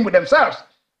speaking with themselves.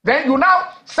 Then you now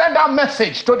send that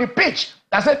message to the pitch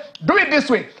that said, do it this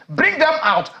way, bring them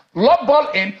out, lob ball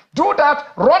in, do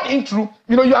that, run in through.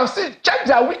 You know, you have to check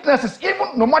their weaknesses,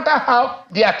 even no matter how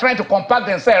they are trying to compact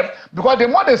themselves, because the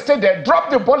more they stay there, drop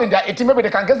the ball in their 18, maybe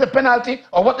they can get the penalty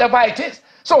or whatever it is.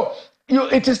 So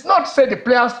it is not say the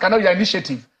players cannot have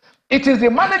initiative. It is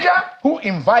the manager who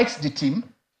invites the team.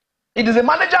 It is the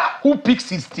manager who picks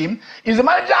his team. It is the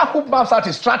manager who maps out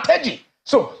his strategy.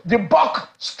 So the buck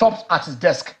stops at his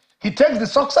desk. He takes the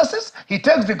successes, he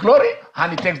takes the glory,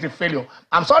 and he takes the failure.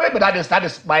 I'm sorry, but that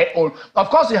is my own. Of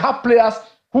course, you have players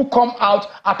who come out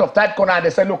of that corner and they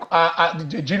say, look,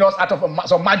 the genius out of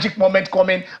some magic moment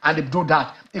coming, and they do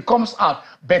that. It comes out.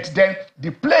 But then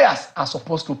the players are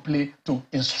supposed to play to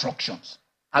instructions.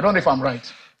 I don't know if I'm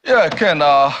right. Yeah, Ken,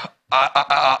 I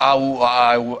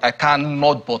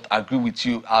cannot but agree with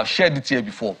you. I've shared it here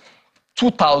before.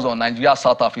 2000, Nigeria,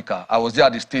 South Africa. I was there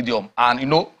at the stadium, and you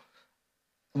know,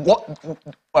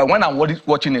 when I'm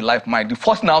watching a live match, the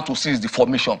first thing I have to see is the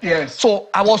formation. Yes. So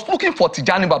I was looking for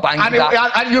Tijani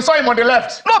Babangida. And you saw him on the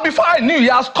left. No, before I knew he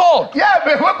has scored. Yeah,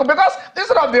 because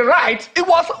instead of the right, he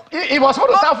was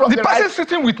supposed to start from the right. The person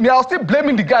sitting with me, I was still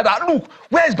blaming the guy that, look,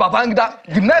 where is Babangida?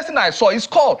 The next thing I saw, he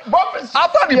scored.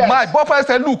 After the match, Buffett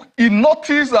said, look, he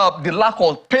noticed the lack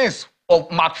of pace of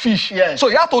McFish. Yes. So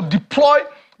he had to deploy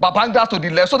Babangida to the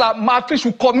left so that McFish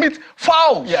would commit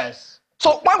fouls. Yes.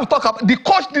 So when we talk about the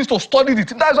coach needs to study the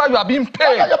team, that's why you are being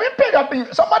paid. You're being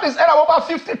paid. Somebody's earning over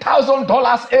 $50,000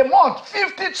 a month.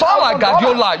 $50,000. Sound like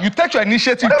Guardiola. You take your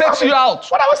initiative, takes you out.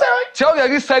 What I was saying? Thierry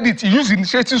already said it. He used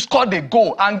initiative, scored a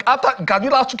goal, and after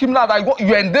Guardiola took him out,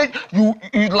 you engage, you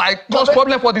like cause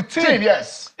problem for the team.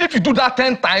 Yes. If you do that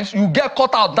 10 times, you get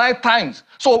caught out 9 times.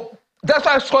 So that's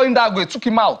why scoring that goal took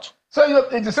him out. So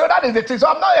that is the thing. So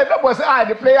I'm not everybody say,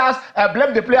 the players,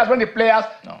 blame the players when the players.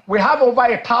 No. We have over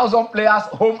 1,000 players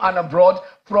home and abroad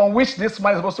from which this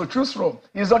man is supposed to choose from.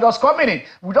 He's not just coming in.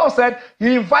 We just said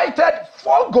he invited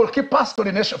 4 goalkeepers to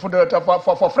the nation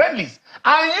for friendlies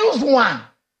and used one.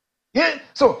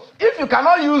 So if you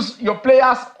cannot use your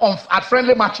players at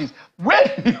friendly matches,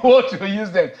 where do you want to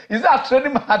use them? Is that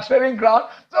a training ground?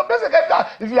 So basically,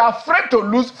 if you are afraid to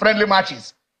lose friendly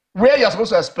matches, where you're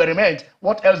supposed to experiment,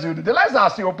 what else do you do? The lines are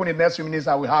still open in the next few minutes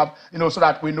that we have, so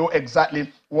that we know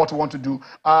exactly what we want to do.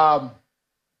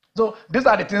 So these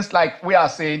are the things like we are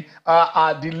saying,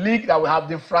 the league that we have,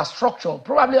 the infrastructure.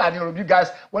 Probably, and you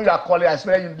guys, when you are calling,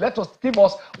 give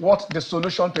us what the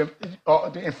solution to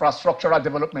the infrastructural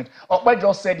development. I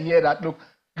just said here that, look,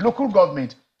 local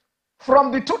government,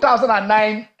 from the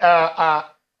 2009,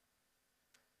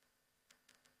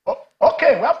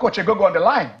 okay, we have Coach Ighalo on the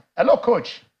line. Hello,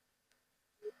 Coach.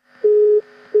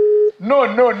 No.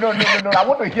 I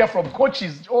want to hear from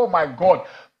coaches. Oh, my God.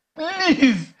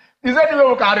 Please. Is there any way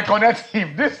we can reconnect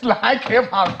him? This line came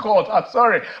and called. I'm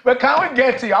sorry. But can we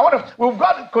get him? We've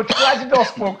got Coach Raji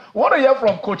just spoke. We want to hear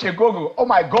from Coach Ighalo. Oh,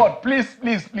 my God. Please.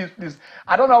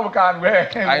 I don't know how we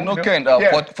can. I know, Ken,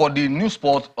 for the new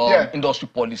sport industry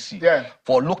policy,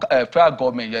 for federal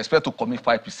government, you expect to commit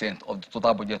 5% of the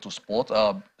total budget to sport.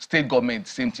 State government,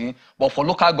 same thing. But for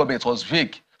local government, it was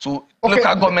vague. So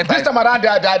local government, this time around,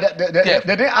 they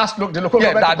didn't ask the local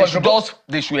government that to contribute.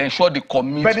 They should ensure the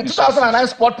commitment. But the 2009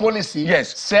 sport policy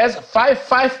says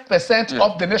 5%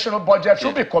 of the national budget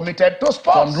should be committed to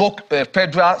sports. From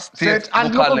federal, state,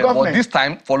 and local level. But this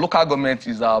time, for local government,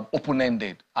 is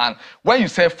open-ended. And when you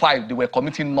say 5, they were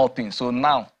committing nothing. So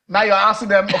now you're asking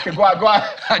them, okay, go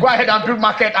ahead and build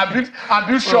market and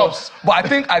build shops. But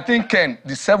I think Ken,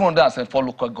 the 774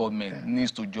 local government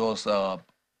needs to just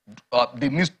they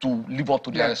need to live up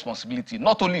to their responsibility,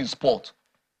 not only in sport,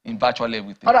 in virtually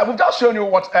everything. All right, we've just shown you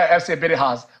what FC Ebede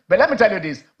has. But let me tell you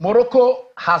this. Morocco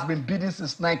has been bidding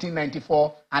since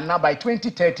 1994, and now by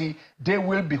 2030, they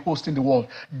will be hosting the world.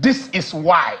 This is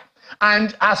why.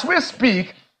 And as we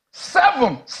speak,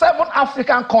 seven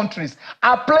African countries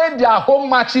are playing their home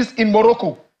matches in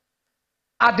Morocco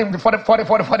for the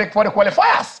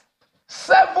qualifiers.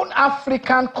 7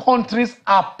 African countries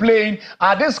are playing.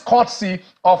 This courtesy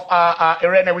of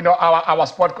Irene, we know our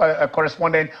sport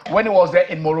correspondent, when he was there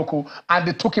in Morocco, and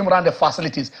they took him around the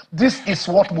facilities. This is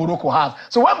what Morocco has.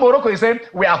 So when Morocco is saying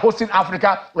we are hosting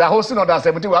Africa, we are hosting under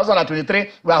 17, we are hosting under 23,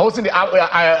 we are hosting the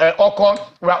Ocon,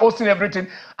 we are hosting everything,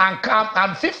 and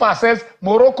FIFA says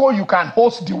Morocco, you can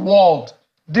host the world.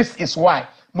 This is why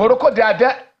Morocco, they are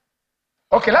there.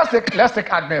 Okay, let's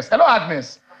take Agnes. Hello,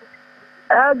 Agnes.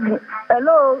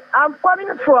 Hello, I'm calling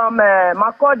from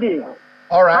Makurdi.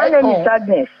 All right. My name is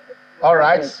Agnes. All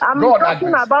right. I'm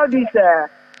talking about this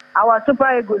our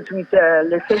Super Eagles with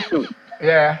Lesotho.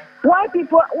 Yeah. Why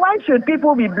should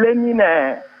people be blaming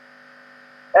our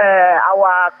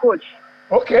coach?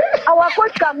 Okay. Our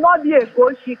coach cannot be a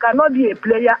coach, he cannot be a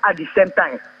player at the same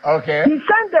time. Okay. He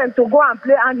sent them to go and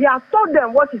play, and he has told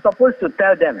them what he's supposed to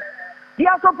tell them. They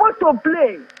are supposed to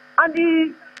play, and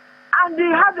they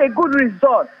have a good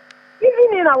result.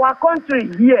 Even in our country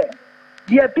here,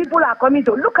 people are coming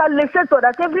to look at Lesotho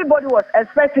that everybody was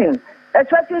expecting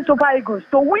Super Eagles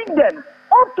to win them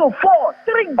up to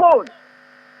 3 goals.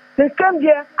 They came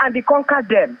there and they conquered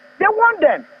them. They won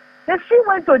them. They still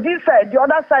went to this side, the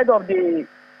other side of the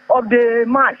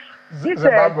match. This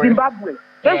Zimbabwe.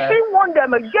 They still won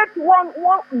them and get one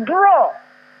draw.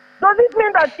 Does it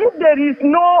mean that if there is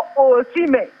no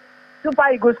Osimhen, Super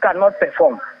Eagles cannot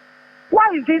perform? Why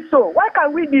is it so? Why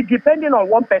can we be depending on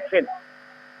one person?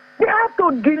 They have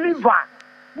to deliver.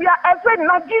 We are afraid.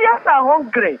 Nigerians are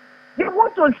hungry. They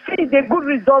want to see the good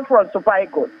results from Super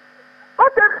Eagles.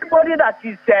 Not everybody that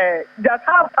is that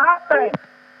have time.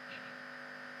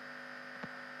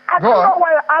 I don't know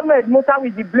why Ahmed Musa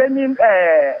will be blaming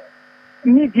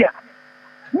media.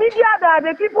 Media are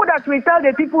the people that will tell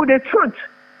the people the truth.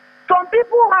 Some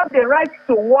people have the right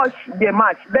to watch the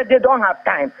match, but they don't have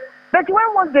time. But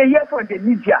once they hear from the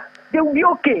media, they will be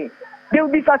okay. They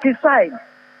will be satisfied.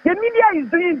 The media is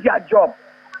doing their job.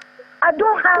 I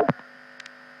don't have.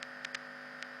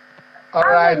 All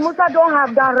right. Musa don't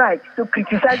have that right to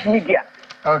criticize media.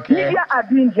 Okay. Media are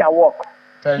doing their work.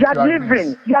 They are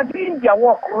delivering. They are doing their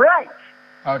work right.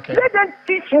 Okay. Let them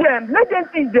teach them. Let them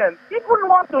teach them. People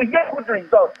want to hear good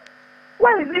results.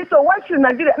 Why is this so? Why should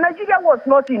Nigeria? Nigeria was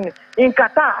not in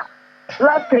Qatar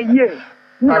last year.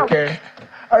 No. Okay.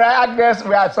 All right, Agnes,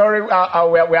 we are sorry. We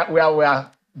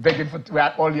are begging for. We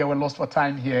are all here. We're lost for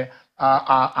time here,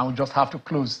 and we just have to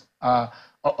close.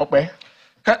 Okay.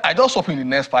 I just hope in the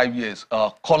next 5 years,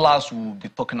 callers will be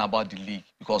talking about the league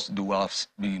because they will have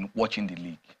been watching the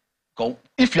league. Because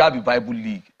if you have a viable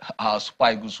league, our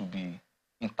Super Eagles will be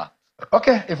intact.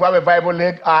 Okay, if we have a viable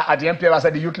league, at the MPL, I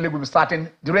said the youth league will be starting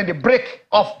during the break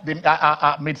of the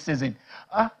mid-season.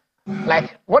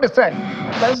 Like, what is that?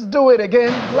 Let's do it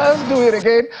again. Let's do it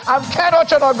again. I'm Ken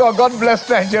Ochonogo. God bless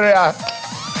Nigeria.